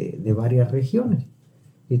de varias regiones.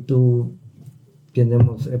 Y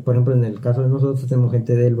tenemos, por ejemplo, en el caso de nosotros tenemos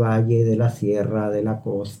gente del Valle, de la Sierra, de la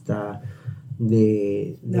Costa,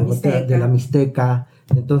 de la Mixteca.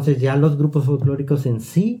 Entonces ya los grupos folclóricos en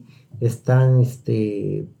sí están,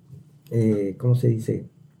 ¿cómo se dice?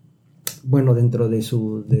 Bueno, dentro de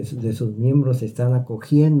sus miembros están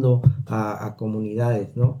acogiendo a comunidades,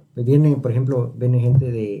 ¿no? Por ejemplo, viene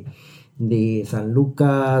gente de San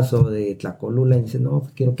Lucas o de Tlacolula y dicen, no,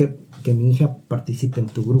 pues quiero que mi hija participe en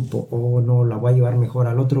tu grupo, o no, la voy a llevar mejor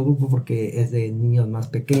al otro grupo porque es de niños más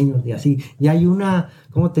pequeños, y así. Y hay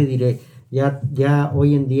 ¿cómo te diré? Ya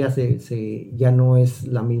hoy en día ya no es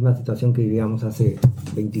la misma situación que vivíamos hace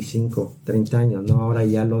 25, 30 años, ¿no? Ahora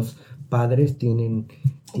ya los padres tienen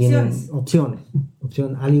opciones.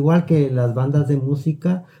 Al igual que las bandas de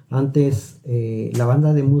música, antes la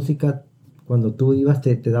banda de música, cuando tú ibas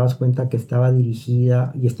te dabas cuenta que estaba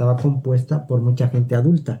dirigida y estaba compuesta por mucha gente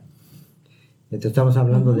adulta. Entonces estamos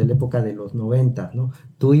hablando de la época de los 90, ¿no?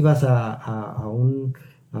 Tú ibas a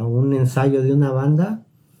un ensayo de una banda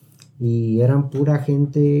y eran pura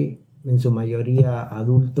gente, en su mayoría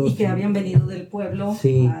adultos. Y que habían venido del pueblo,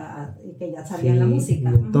 sí, y que ya sabían la música.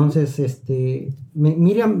 Y entonces,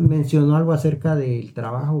 Miriam mencionó algo acerca del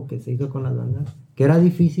trabajo que se hizo con las bandas, que era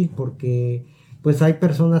difícil porque pues hay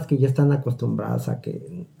personas que ya están acostumbradas a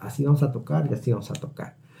que así vamos a tocar y así vamos a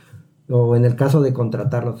tocar. o en el caso de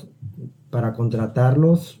contratarlos, para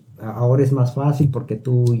contratarlos ahora es más fácil porque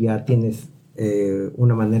tú ya tienes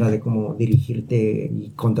una manera de cómo dirigirte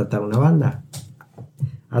y contratar una banda.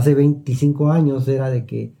 Hace 25 años era de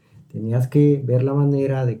que tenías que ver la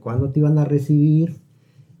manera de cuándo te iban a recibir,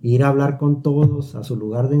 ir a hablar con todos a su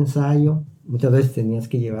lugar de ensayo. Muchas veces tenías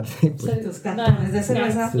que llevarse pues, tus cartones de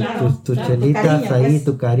cerveza, tus chelitas tu cariño, ahí, pues.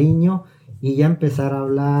 tu cariño, y ya empezar a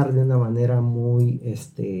hablar de una manera muy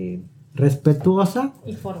respetuosa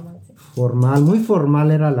Y formal. Sí. formal, muy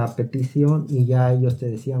formal era la petición, y ya ellos te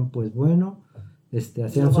decían, pues bueno,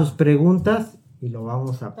 hacían sus preguntas y lo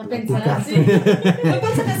vamos a platicar. Sí. Lo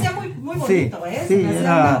cual se me hacía muy bonito, Sí, ¿eh? sí, Se me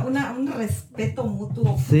hacía era- un respeto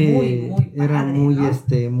mutuo Sí, muy padre, era muy,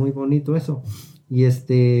 ¿no? muy bonito eso. Y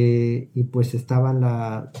pues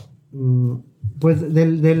estaban pues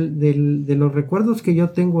de los recuerdos que yo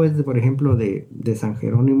tengo es, por ejemplo, de San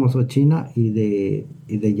Jerónimo Xochina y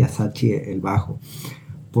de Yasachi el bajo,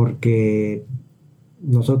 porque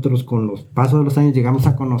nosotros con los pasos de los años llegamos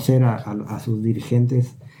a conocer a sus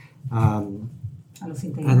dirigentes, A los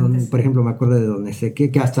integrantes. por ejemplo, me acuerdo de Don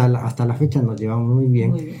Ezequiel, que hasta la fecha nos llevamos muy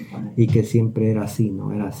bien. Muy bien con él. Y que siempre era así,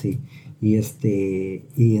 ¿no? Era así. Y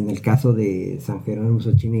en el caso de San Jerónimo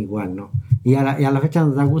Xochina igual, ¿no? Y a la fecha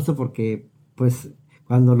nos da gusto porque, pues,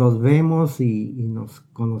 cuando los vemos y nos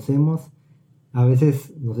conocemos, a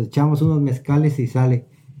veces nos echamos unos mezcales y sale,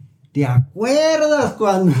 ¿te acuerdas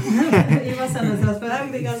cuando? Ibas a nuestras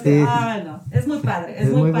prácticas, Sí. que, no, es muy padre,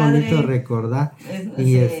 es muy padre. bonito recordar.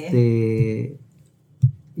 Sí.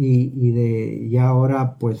 Y ya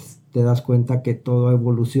ahora pues te das cuenta que todo ha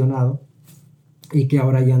evolucionado y que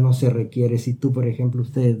ahora ya no se requiere, si tú por ejemplo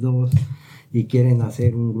ustedes dos y quieren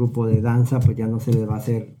hacer un grupo de danza, pues ya no se les va a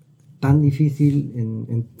hacer tan difícil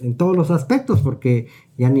en todos los aspectos, porque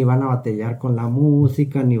ya ni van a batallar con la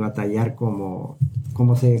música, ni batallar como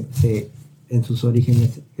se en sus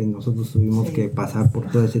orígenes, que nosotros tuvimos que pasar por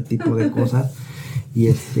todo ese tipo de cosas.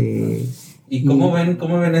 ¿Y cómo ven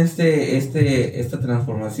esta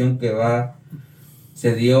transformación que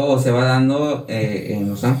se dio o se va dando en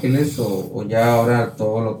Los Ángeles, o ya ahora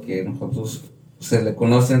todo lo que nosotros se le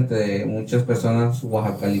conoce entre muchas personas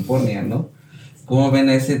Baja California, ¿no? ¿Cómo ven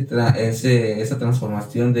esa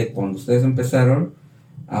transformación de cuando ustedes empezaron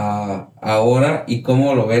a ahora, y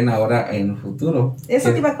cómo lo ven ahora en el futuro?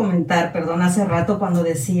 Eso te iba a comentar, perdón, hace rato cuando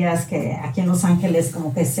decías que aquí en Los Ángeles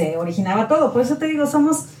como que se originaba todo. Por eso te digo,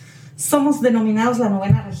 somos denominados la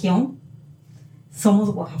novena región,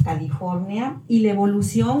 somos Baja California, y la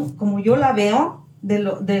evolución, como yo la veo,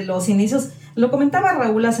 de los inicios, lo comentaba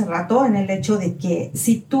Raúl hace rato, en el hecho de que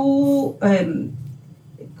si tú,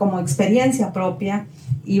 como experiencia propia,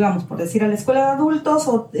 íbamos, por decir, a la escuela de adultos,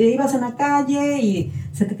 o ibas en la calle y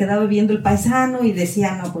se te quedaba viendo el paisano y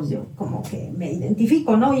decía, no, pues yo como que me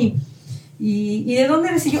identifico, ¿no? Y ¿de dónde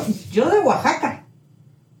eres? Y yo de Oaxaca,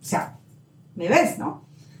 o sea, me ves, ¿no?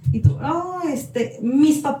 Y tú,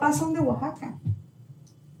 mis papás son de Oaxaca,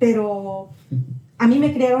 pero a mí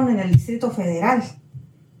me criaron en el Distrito Federal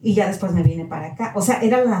y ya después me vine para acá. O sea,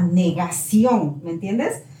 era la negación, ¿me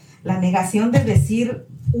entiendes? La negación de decir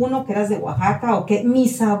uno que eras de Oaxaca, o que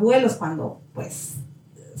mis abuelos, cuando, pues,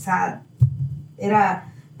 o sea,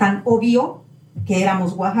 era tan obvio que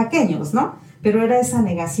éramos oaxaqueños, ¿no? Pero era esa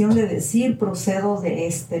negación de decir procedo de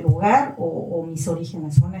este lugar, o mis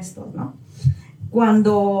orígenes son estos, ¿no?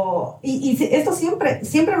 Cuando, y esto siempre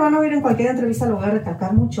van a oír en cualquier entrevista, lo voy a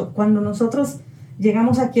recalcar mucho, cuando nosotros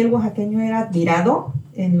llegamos aquí, el oaxaqueño era admirado,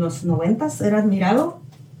 en los 90s era admirado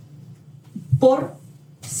por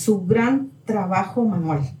su gran trabajo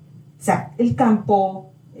manual. O sea, el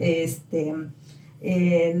campo, en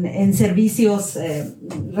servicios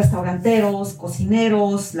restauranteros,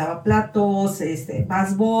 cocineros, lavaplatos,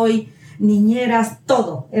 busboy, niñeras,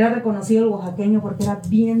 todo. Era reconocido el oaxaqueño porque era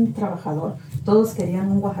bien trabajador. Todos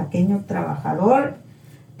querían un oaxaqueño trabajador,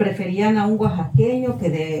 preferían a un oaxaqueño que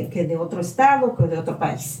de otro estado, que de otro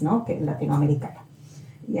país, ¿no? Que latinoamericano.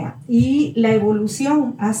 ¿Ya? Y la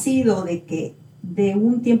evolución ha sido de que de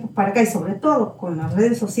un tiempo para acá, y sobre todo con las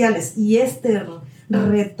redes sociales, y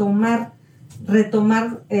retomar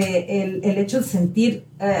el hecho de sentir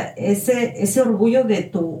ese orgullo de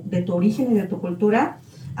tu origen y de tu cultura,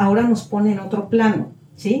 ahora nos pone en otro plano,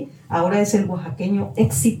 ¿sí? Ahora es el oaxaqueño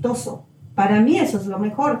exitoso. Para mí eso es lo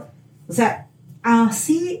mejor. O sea,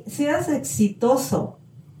 así seas exitoso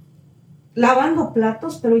lavando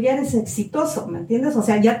platos, pero ya eres exitoso, ¿me entiendes? O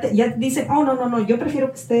sea, ya dicen, oh, no, yo prefiero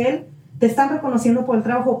que esté él. Te están reconociendo por el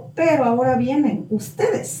trabajo, pero ahora vienen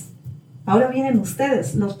ustedes,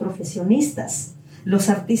 los profesionistas, los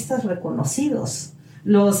artistas reconocidos,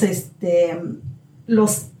 los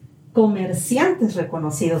comerciantes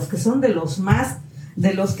reconocidos, que son de los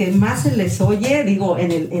que más se les oye. Digo,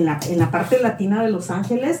 en la parte latina de Los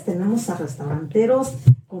Ángeles tenemos a restauranteros,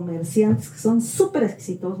 comerciantes que son súper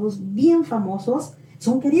exitosos, bien famosos,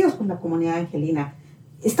 son queridos por la comunidad angelina.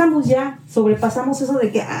 Sobrepasamos eso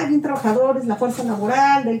de que, bien trabajadores, la fuerza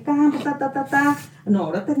laboral del campo, No,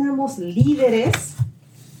 ahora tenemos líderes,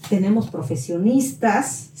 tenemos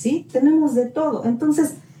profesionistas, ¿sí? Tenemos de todo.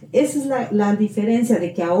 Entonces, esa es la diferencia,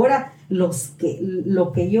 de que ahora lo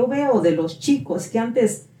que yo veo de los chicos, que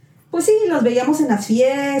antes, pues sí, los veíamos en las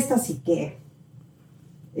fiestas y que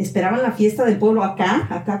esperaban la fiesta del pueblo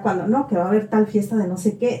acá cuando, no, que va a haber tal fiesta de no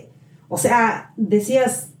sé qué. O sea,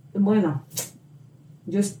 decías, bueno,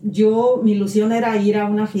 mi ilusión era ir a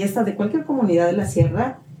una fiesta de cualquier comunidad de la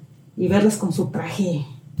sierra y verlas con su traje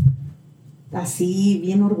así,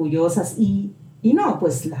 bien orgullosas, y no,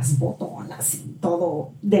 pues las botonas y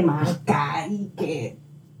todo de marca, y que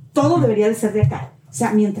todo debería de ser de acá. O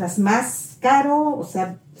sea, mientras más caro, o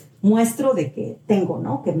sea, muestro de que tengo,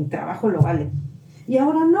 ¿no? Que mi trabajo lo vale. Y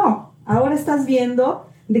ahora no, ahora estás viendo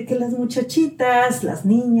de que las muchachitas, las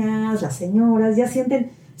niñas, las señoras ya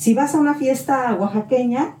sienten, si vas a una fiesta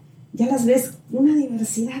oaxaqueña, ya las ves una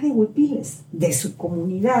diversidad de huipiles de su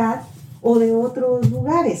comunidad o de otros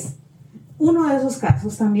lugares. Uno de esos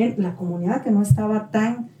casos también, la comunidad que no estaba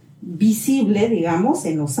tan visible, digamos,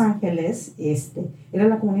 en Los Ángeles, era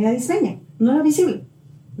la comunidad isleña. No era visible,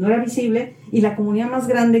 y la comunidad más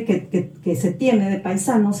grande que se tiene de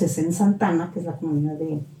paisanos es en Santana, que es la comunidad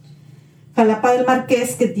de Jalapa del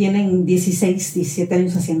Marqués, que tienen 16, 17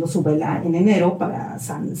 años haciendo su vela en enero para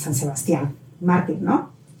San Sebastián, mártir, ¿no?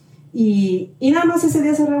 Y nada más ese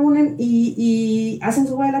día se reúnen y hacen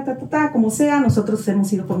su baila, como sea. Nosotros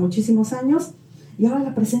hemos ido por muchísimos años, y ahora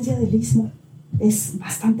la presencia del istmo es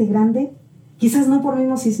bastante grande, quizás no por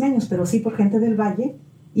mismos ismeños, pero sí por gente del valle,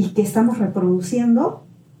 y que estamos reproduciendo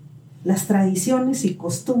las tradiciones y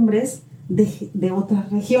costumbres de otras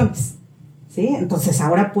regiones, ¿sí? Entonces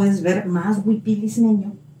ahora puedes ver más huipil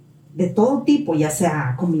ismeño de todo tipo, ya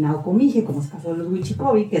sea combinado con mije, como es el caso de los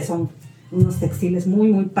huichicobi, que son unos textiles muy,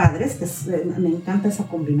 muy padres, que me encanta esa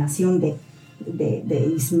combinación de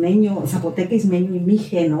ismeño, zapoteca, ismeño y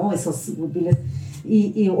mije, ¿no? Esos huipiles,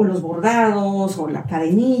 o los bordados, o la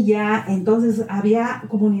cadenilla. Entonces había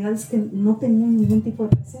comunidades que no tenían ningún tipo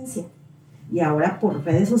de presencia, y ahora por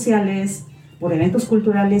redes sociales, por eventos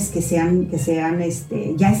culturales que se han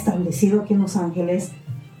ya establecido aquí en Los Ángeles,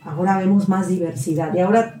 ahora vemos más diversidad. Y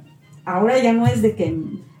ahora ya no es de que,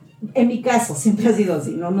 en mi caso siempre ha sido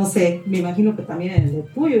así, no sé, me imagino que también en el de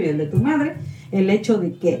tuyo y el de tu madre, el hecho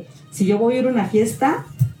de que si yo voy a ir a una fiesta,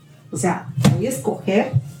 o sea, voy a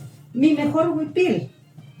escoger mi mejor huipil,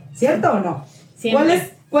 ¿cierto o no?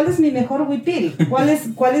 Siempre. ¿Cuál es mi mejor huipil?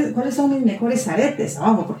 ¿Cuáles son mis mejores aretes?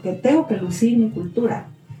 Vamos, porque tengo que lucir mi cultura,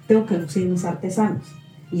 tengo que lucir mis artesanos.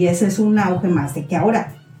 Y ese es un auge más, de que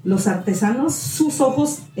ahora los artesanos, sus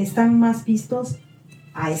ojos están más vistos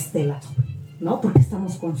a este lado, ¿no? Porque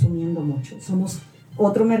estamos consumiendo mucho, somos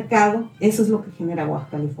otro mercado. Eso es lo que genera Baja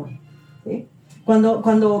California, ¿sí? Cuando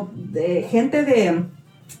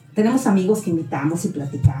tenemos amigos que invitamos y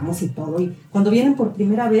platicamos y todo, y cuando vienen por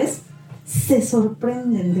primera vez se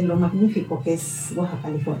sorprenden de lo magnífico que es Baja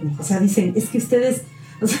California. O sea, dicen, es que ustedes,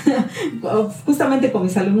 o sea, justamente con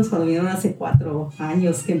mis alumnos cuando vinieron hace 4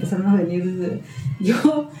 años que empezaron a venir,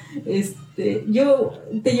 yo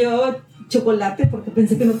te llevaba chocolate porque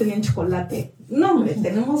pensé que no tenían chocolate. No, hombre,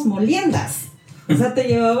 tenemos moliendas. O sea, te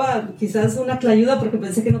llevaba quizás una clayuda porque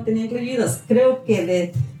pensé que no tenían clayudas. Creo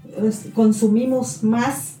que consumimos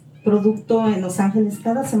más producto en Los Ángeles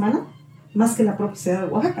cada semana, más que la propia ciudad de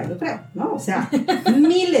Oaxaca, yo creo, ¿no? O sea,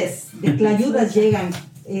 miles de clayudas llegan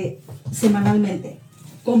semanalmente,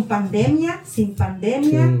 con pandemia, sin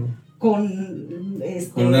pandemia, sí. Con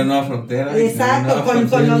una nueva frontera. Exacto,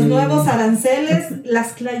 con los nuevos aranceles,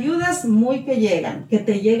 las clayudas muy que llegan, que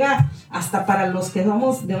te llega hasta para los que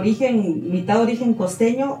somos de origen, mitad origen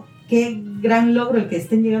costeño. Qué gran logro el que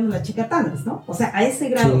estén llegando las chicatanas, ¿no? O sea, a ese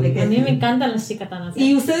grado, sí. De que a mí me encantan las chicatanas.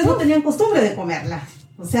 Y ustedes no tenían costumbre de comerla.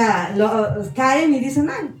 O sea, caen y dicen,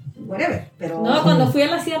 whatever. Pero no, cuando fui a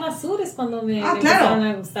la Sierra Sur es cuando me empezaron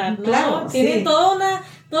a gustar, ¿no? Claro, tiene sí. toda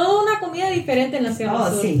una comida diferente en la Sierra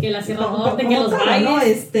Sur, sí. que la Sierra Norte, que los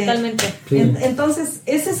bailes, ¿no? Totalmente. Sí. Entonces,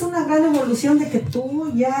 esa es una gran evolución de que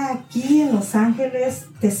tú ya aquí en Los Ángeles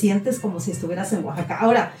te sientes como si estuvieras en Oaxaca.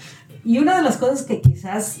 Ahora, y una de las cosas que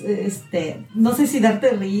quizás, no sé si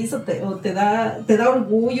darte risa o te da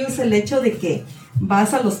orgullo, es el hecho de que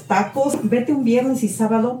vas a los tacos, vete un viernes y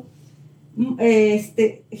sábado,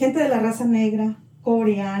 gente de la raza negra,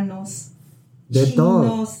 coreanos, de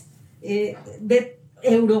chinos,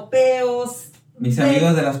 europeos. Mis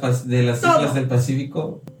amigos de las islas del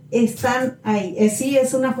Pacífico están ahí. Sí,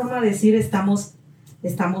 es una forma de decir estamos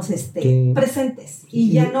Sí. presentes.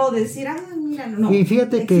 Y ya no decir, mira, no. Y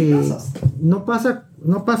fíjate que exitosos. no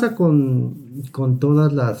pasa con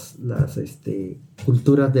todas las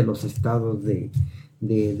culturas de los estados de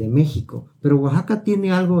México, pero Oaxaca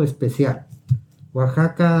tiene algo especial.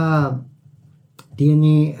 Oaxaca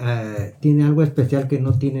tiene algo especial que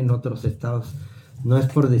no tienen otros estados. No es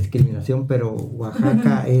por discriminación, pero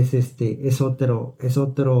Oaxaca es otro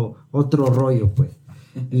rollo, pues.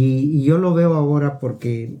 Y yo lo veo ahora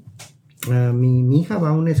porque mi hija va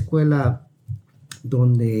a una escuela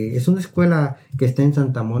es una escuela que está en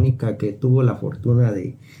Santa Mónica, que tuvo la fortuna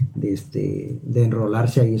de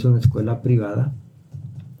enrolarse ahí. Es una escuela privada,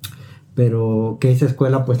 pero que esa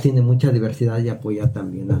escuela pues tiene mucha diversidad y apoya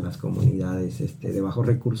también a las comunidades de bajos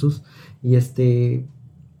recursos. Y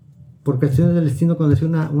por cuestiones del destino conocí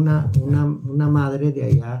una madre de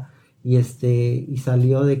allá y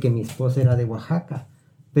salió de que mi esposa era de Oaxaca,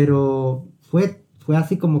 pero fue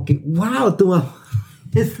así como que, wow, tu mamá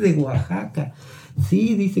es de Oaxaca.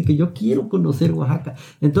 Sí, dice que yo quiero conocer Oaxaca.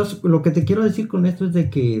 Entonces, lo que te quiero decir con esto es de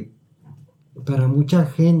que para mucha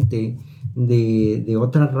gente de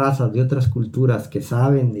otras razas, de otras culturas que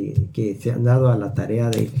saben, que se han dado a la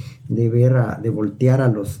tarea de voltear a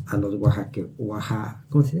los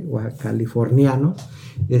californianos,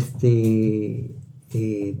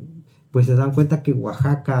 pues se dan cuenta que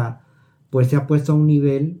Oaxaca pues se ha puesto a un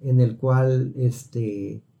nivel en el cual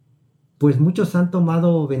pues muchos han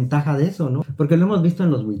tomado ventaja de eso, ¿no? Porque lo hemos visto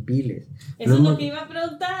en los huipiles. Eso es lo que iba a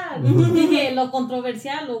preguntar. Dije, lo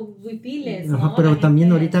controversial, los huipiles, ¿no? Ajá, pero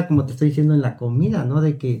también ahorita, como te estoy diciendo, en la comida, ¿no?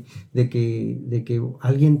 De que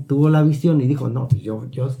alguien tuvo la visión y dijo, no, yo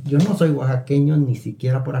no soy oaxaqueño ni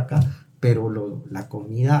siquiera por acá, pero la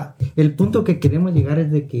comida, el punto que queremos llegar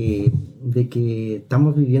es de que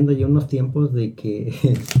estamos viviendo ya unos tiempos de que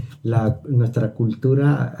nuestra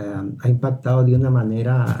cultura ha impactado de una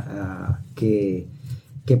manera que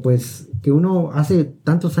uno hace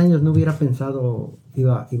tantos años no hubiera pensado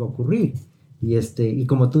iba a ocurrir. Y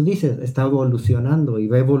como tú dices, está evolucionando y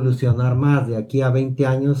va a evolucionar más. De aquí a 20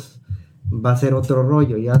 años va a ser otro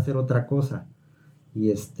rollo y va a ser otra cosa.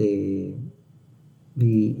 Y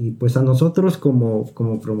pues a nosotros como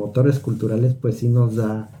promotores culturales pues sí nos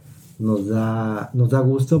da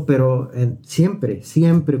gusto, pero siempre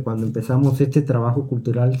cuando empezamos este trabajo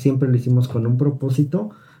cultural siempre lo hicimos con un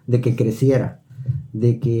propósito de que creciera,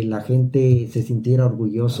 de que la gente se sintiera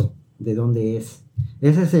orgulloso de dónde es.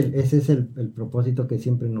 Ese es el propósito que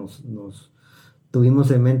siempre nos tuvimos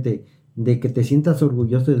en mente, de que te sientas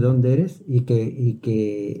orgulloso de dónde eres y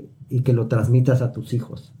que lo transmitas a tus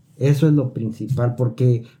hijos. Eso es lo principal,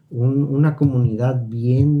 porque una comunidad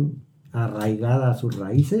bien arraigada a sus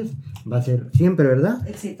raíces va a ser siempre, ¿verdad?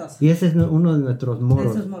 Exitosa. Y ese es uno de nuestros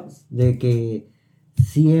moros, de que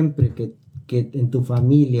siempre que en tu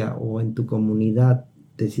familia o en tu comunidad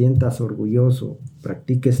te sientas orgulloso,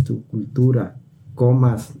 practiques tu cultura,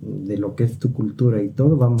 comas de lo que es tu cultura y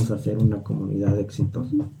todo, vamos a ser una comunidad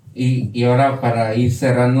exitosa. Y ahora, para ir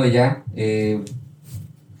cerrando ya,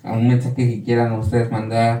 a un mensaje que quieran ustedes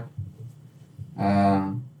mandar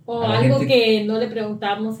o algo gente que no le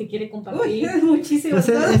preguntamos si quiere compartir. Uy, muchísimo. Pues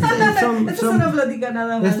es una plática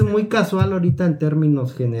nada más. Es muy casual ahorita en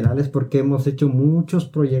términos generales porque hemos hecho muchos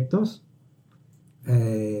proyectos.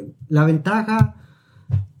 La ventaja,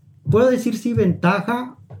 puedo decir sí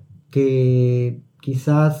ventaja, que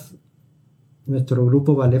quizás nuestro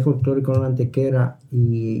grupo Ballet Folclórico Antequera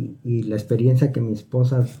y la experiencia que mi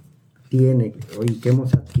esposa tiene y que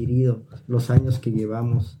hemos adquirido, los años que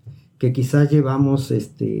llevamos, que quizás llevamos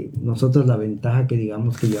nosotros la ventaja que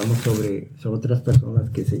digamos que llevamos sobre otras personas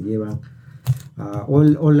que se llevan,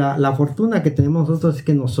 o la fortuna que tenemos nosotros es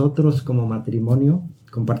que nosotros como matrimonio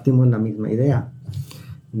compartimos la misma idea.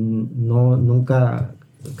 Nunca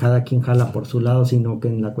cada quien jala por su lado, sino que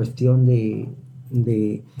en la cuestión de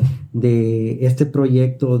este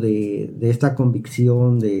proyecto, de esta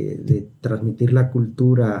convicción de transmitir la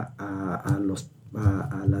cultura a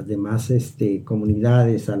las demás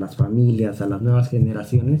comunidades, a las familias, a las nuevas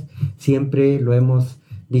generaciones, siempre lo hemos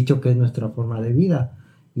dicho que es nuestra forma de vida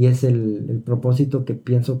y es el propósito que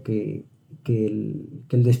pienso que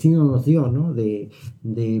el destino nos dio, ¿no? De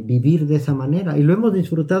vivir de esa manera, y lo hemos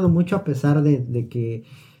disfrutado mucho a pesar de que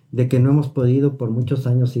no hemos podido por muchos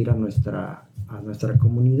años ir a nuestra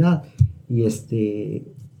comunidad, y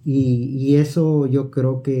eso yo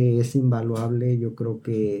creo que es invaluable. Yo creo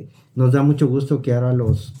que nos da mucho gusto que ahora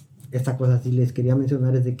esta cosa sí les quería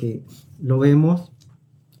mencionar, es de que lo vemos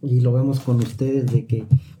y lo vemos con ustedes, de que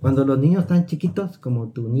cuando los niños están chiquitos, como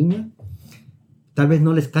tu niña, tal vez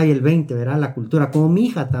no les cae el 20, ¿verdad? La cultura, como mi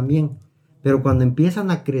hija también, pero cuando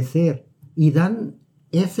empiezan a crecer y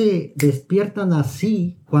despiertan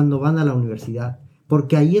así cuando van a la universidad,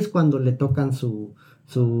 porque ahí es cuando le tocan su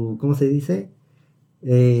 ¿cómo se dice?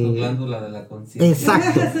 Su glándula de la conciencia.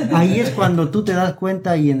 Exacto, ahí es cuando tú te das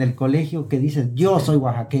cuenta y en el colegio que dices, yo soy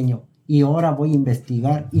oaxaqueño y ahora voy a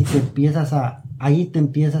investigar y ahí te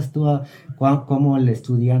empiezas tú como el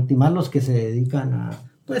estudiante, y más los que se dedican a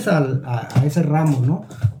ese ramo, ¿no?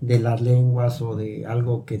 De las lenguas o de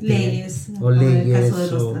algo que leyes, o leyes,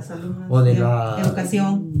 o de la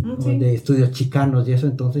educación, o de estudios chicanos y eso.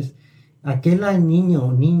 Entonces, aquel niño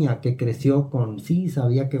o niña que creció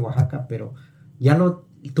sabía que Oaxaca, pero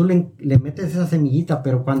tú le metes esa semillita,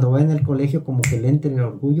 pero cuando va en el colegio como que le entra el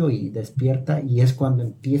orgullo y despierta, y es cuando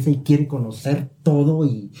empieza y quiere conocer todo,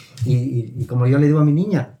 y como yo le digo a mi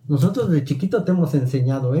niña, nosotros de chiquito te hemos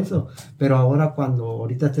enseñado eso, pero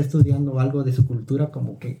ahorita está estudiando algo de su cultura,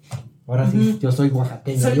 como que ahora sí, yo soy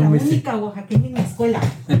oaxaqueña. Soy la única oaxaqueña en la escuela.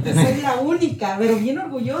 Soy la única, pero bien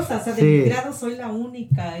orgullosa. O sea, de mi grado soy la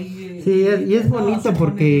única. Y es bonito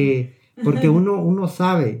porque uno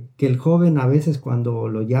sabe que el joven a veces cuando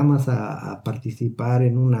lo llamas a participar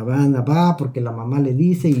en una banda, va porque la mamá le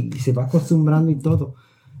dice y se va acostumbrando y todo.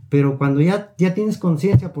 Pero cuando ya tienes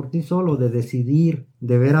conciencia por ti solo de decidir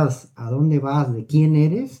de veras a dónde vas, de quién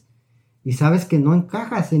eres, y sabes que no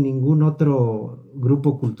encajas en ningún otro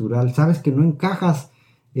grupo cultural, sabes que no encajas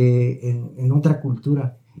en otra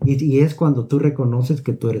cultura, y es cuando tú reconoces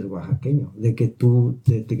que tú eres oaxaqueño, de que tu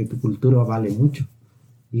cultura vale mucho.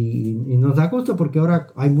 Y nos da gusto porque ahora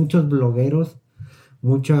hay muchos blogueros,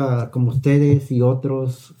 como ustedes y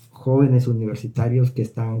otros jóvenes universitarios que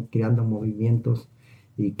están creando movimientos,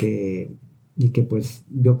 y que pues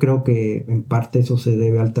yo creo que en parte eso se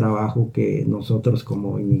debe al trabajo que nosotros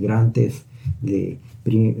como inmigrantes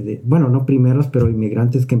bueno, no primeros, pero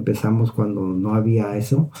inmigrantes que empezamos cuando no había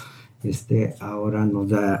eso,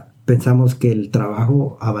 ahora pensamos que el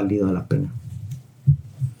trabajo ha valido la pena.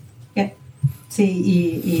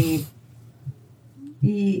 Sí,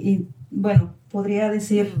 y bueno, podría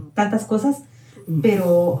decir tantas cosas,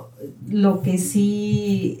 pero lo que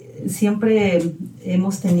sí siempre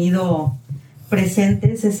hemos tenido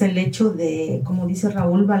presentes es el hecho de, como dice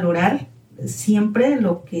Raúl, valorar siempre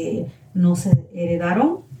lo que nos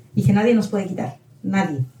heredaron y que nadie nos puede quitar,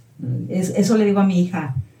 nadie. Eso le digo a mi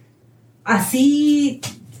hija. Así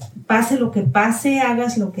pase lo que pase,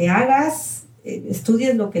 hagas lo que hagas,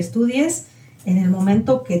 estudies lo que estudies, en el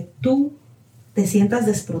momento que tú te sientas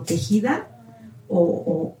desprotegida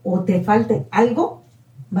o te falte algo,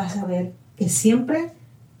 vas a ver que siempre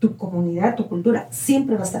tu comunidad, tu cultura,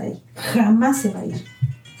 siempre va a estar ahí, jamás se va a ir.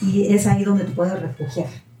 Y es ahí donde te puedes refugiar,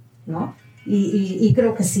 ¿no? Y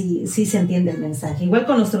creo que sí se entiende el mensaje. Igual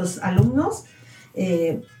con nuestros alumnos,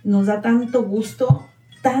 nos da tanto gusto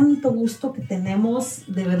que tenemos,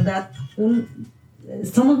 de verdad,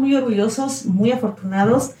 estamos muy orgullosos, muy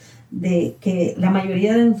afortunados de que la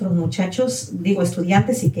mayoría de nuestros muchachos,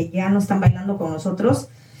 estudiantes y que ya no están bailando con nosotros,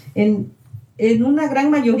 en una gran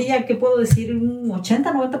mayoría, ¿qué puedo decir? Un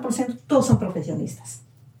 80-90%, todos son profesionistas.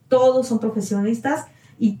 Todos son profesionistas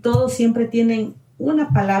y todos siempre tienen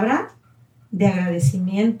una palabra de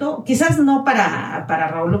agradecimiento, quizás no para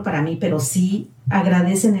Raúl o para mí, pero sí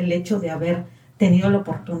agradecen el hecho de haber tenido la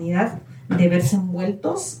oportunidad de verse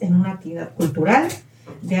envueltos en una actividad cultural,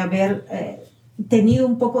 de haber tenido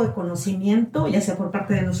un poco de conocimiento, ya sea por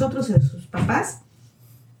parte de nosotros y de sus papás,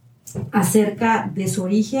 acerca de su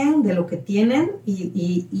origen, de lo que tienen,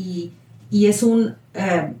 y es una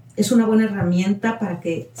buena herramienta para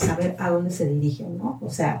saber a dónde se dirigen, ¿no? O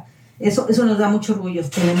sea, eso nos da mucho orgullo.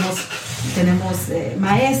 Tenemos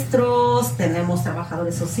maestros, tenemos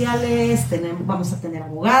trabajadores sociales, vamos a tener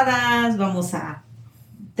abogadas,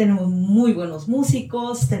 tenemos muy buenos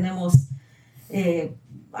músicos, tenemos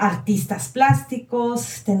artistas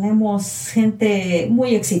plásticos, tenemos gente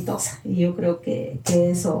muy exitosa, y yo creo que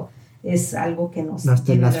eso es algo que nos...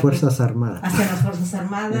 Hasta en las Fuerzas Armadas. Hasta en las Fuerzas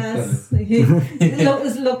Armadas.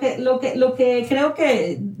 lo que creo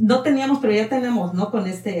que no teníamos, pero ya tenemos, ¿no? Con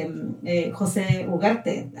José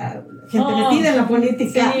Ugarte, gente metida en la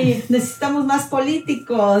política. Sí. Necesitamos más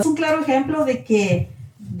políticos. Es un claro ejemplo de que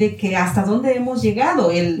hasta dónde hemos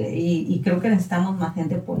llegado, y creo que necesitamos más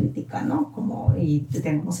gente política, ¿no? Y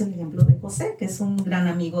tenemos el ejemplo de José, que es un gran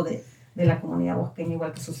amigo de la comunidad oaxaqueña,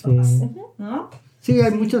 igual que sus papás, ¿no? Sí,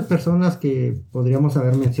 hay muchas personas que podríamos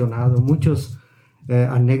haber mencionado, muchos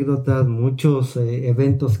anécdotas, muchos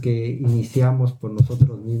eventos que iniciamos por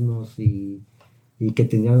nosotros mismos, y y que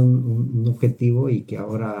tenían un objetivo y que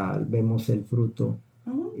ahora vemos el fruto.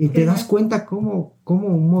 Y te das cuenta cómo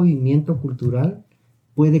un movimiento cultural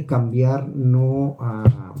puede cambiar no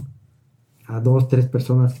a 2, 3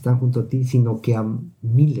 personas que están junto a ti, sino que a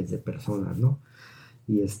miles de personas, ¿no?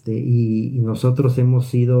 Y nosotros hemos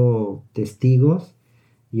sido testigos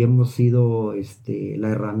y hemos sido la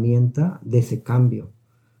herramienta de ese cambio.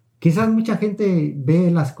 Quizás mucha gente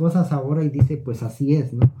ve las cosas ahora y dice, pues así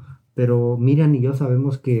es, ¿no? Pero Miriam y yo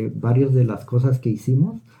sabemos que varias de las cosas que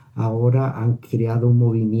hicimos ahora han creado un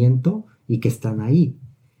movimiento y que están ahí.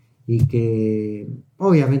 Y que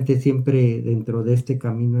obviamente siempre dentro de este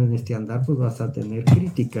camino, en este andar, pues vas a tener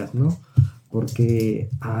críticas, ¿no? Porque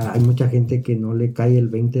hay mucha gente que no le cae el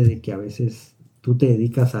 20 de que a veces tú te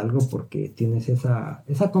dedicas a algo porque tienes esa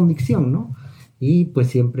convicción, ¿no? Y pues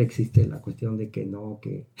siempre existe la cuestión de que no,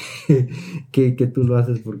 que tú lo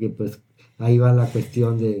haces porque pues ahí va la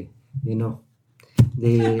cuestión de no.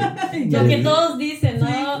 Lo que todos dicen,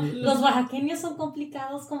 ¿no? Los oaxaqueños son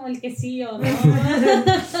complicados como el quesillo, ¿no?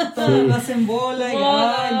 Todos lo hacen bola y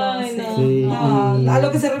no. A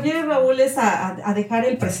lo que se refiere Raúl es a dejar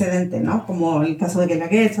el precedente, ¿no? Como el caso de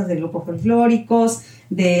Guelaguetzas, de grupos folclóricos,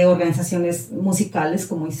 de organizaciones musicales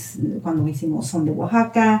como cuando hicimos Son de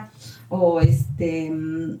Oaxaca, o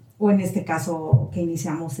en este caso que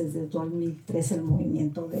iniciamos desde 2003 el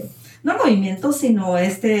movimiento no movimiento, sino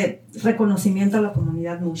reconocimiento a la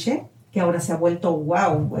comunidad Muxe, que ahora se ha vuelto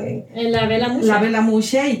en la Vela Muxe. La Vela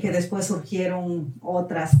Muxe, y que después surgieron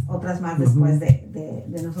otras más después de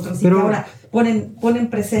nosotros. Pero, y que ahora ponen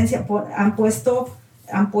presencia, han puesto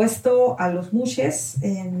a los Muxes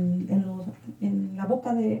en la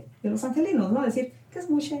boca de los angelinos, ¿no? Decir, ¿qué es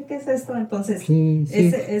Muxe? ¿Qué es esto? Entonces, sí.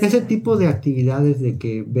 Ese tipo de actividades de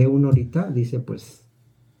que ve uno ahorita, dice, pues,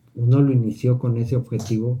 uno lo inició con ese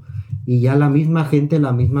objetivo y ya la misma gente,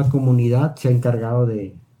 la misma comunidad se ha encargado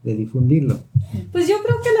de difundirlo. Pues yo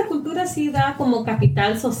creo que la cultura sí da como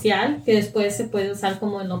capital social, que después se puede usar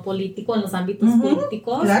como en lo político, en los ámbitos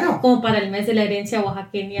políticos, claro. Como para el mes de la herencia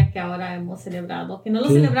oaxaqueña que ahora hemos celebrado, que no lo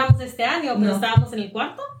celebramos este año, pero estábamos en el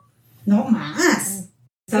 4. No más.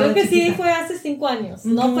 Creo que sí fue hace 5 años,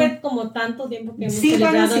 no fue como tanto tiempo que hemos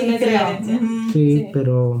celebrado el mes de la herencia. Sí,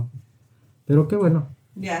 pero qué bueno.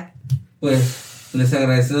 Ya. Pues les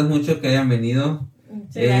agradecemos mucho que hayan venido.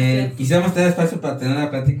 Quisiéramos tener espacio para tener una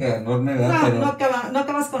plática enorme, ¿verdad? No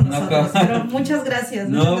acabas con nosotros, pero muchas gracias.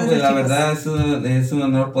 No, pues la verdad es un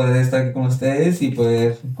honor poder estar aquí con ustedes y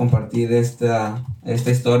poder compartir esta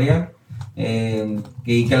historia,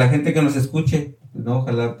 y que la gente que nos escuche, ¿no?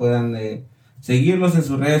 Ojalá puedan seguirlos en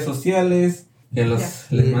sus redes sociales, que les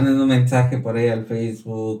manden un mensaje por ahí al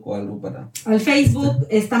Facebook o algo para... Al Facebook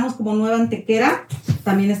estamos como Nueva Antequera,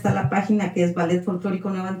 también está la página que es Ballet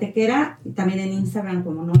Folclórico Nueva Antequera, y también en Instagram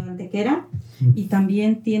como Nueva Antequera, y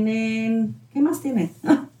también tienen... ¿Qué más tienen?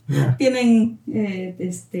 Tienen Bella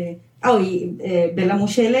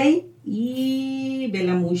Muxe LA y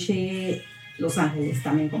Bella Muxe Los Ángeles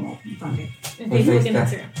también como fanpage.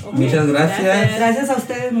 Muchas gracias. Gracias a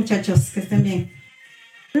ustedes, muchachos, que estén bien.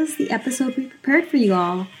 This is the episode we prepared for you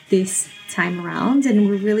all this time around, and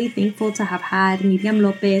we're really thankful to have had Miriam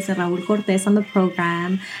Lopez and Raul Cortez on the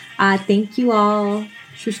program. Thank you all,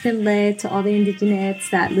 Shushkanle, to all the indigenous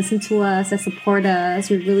that listen to us, that support us.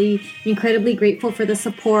 We're really incredibly grateful for the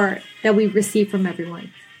support that we've received from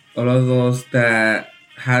everyone. All of those that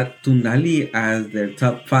had Tunali as their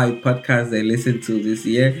top 5 podcasts they listened to this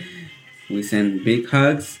year, we send big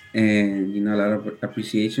hugs and a lot of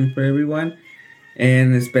appreciation for everyone.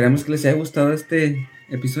 And esperamos que les haya gustado este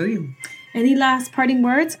episodio. Any last parting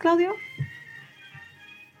words, Claudio?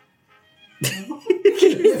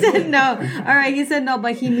 He said no. All right, he said no,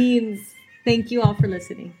 but he means thank you all for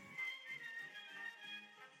listening.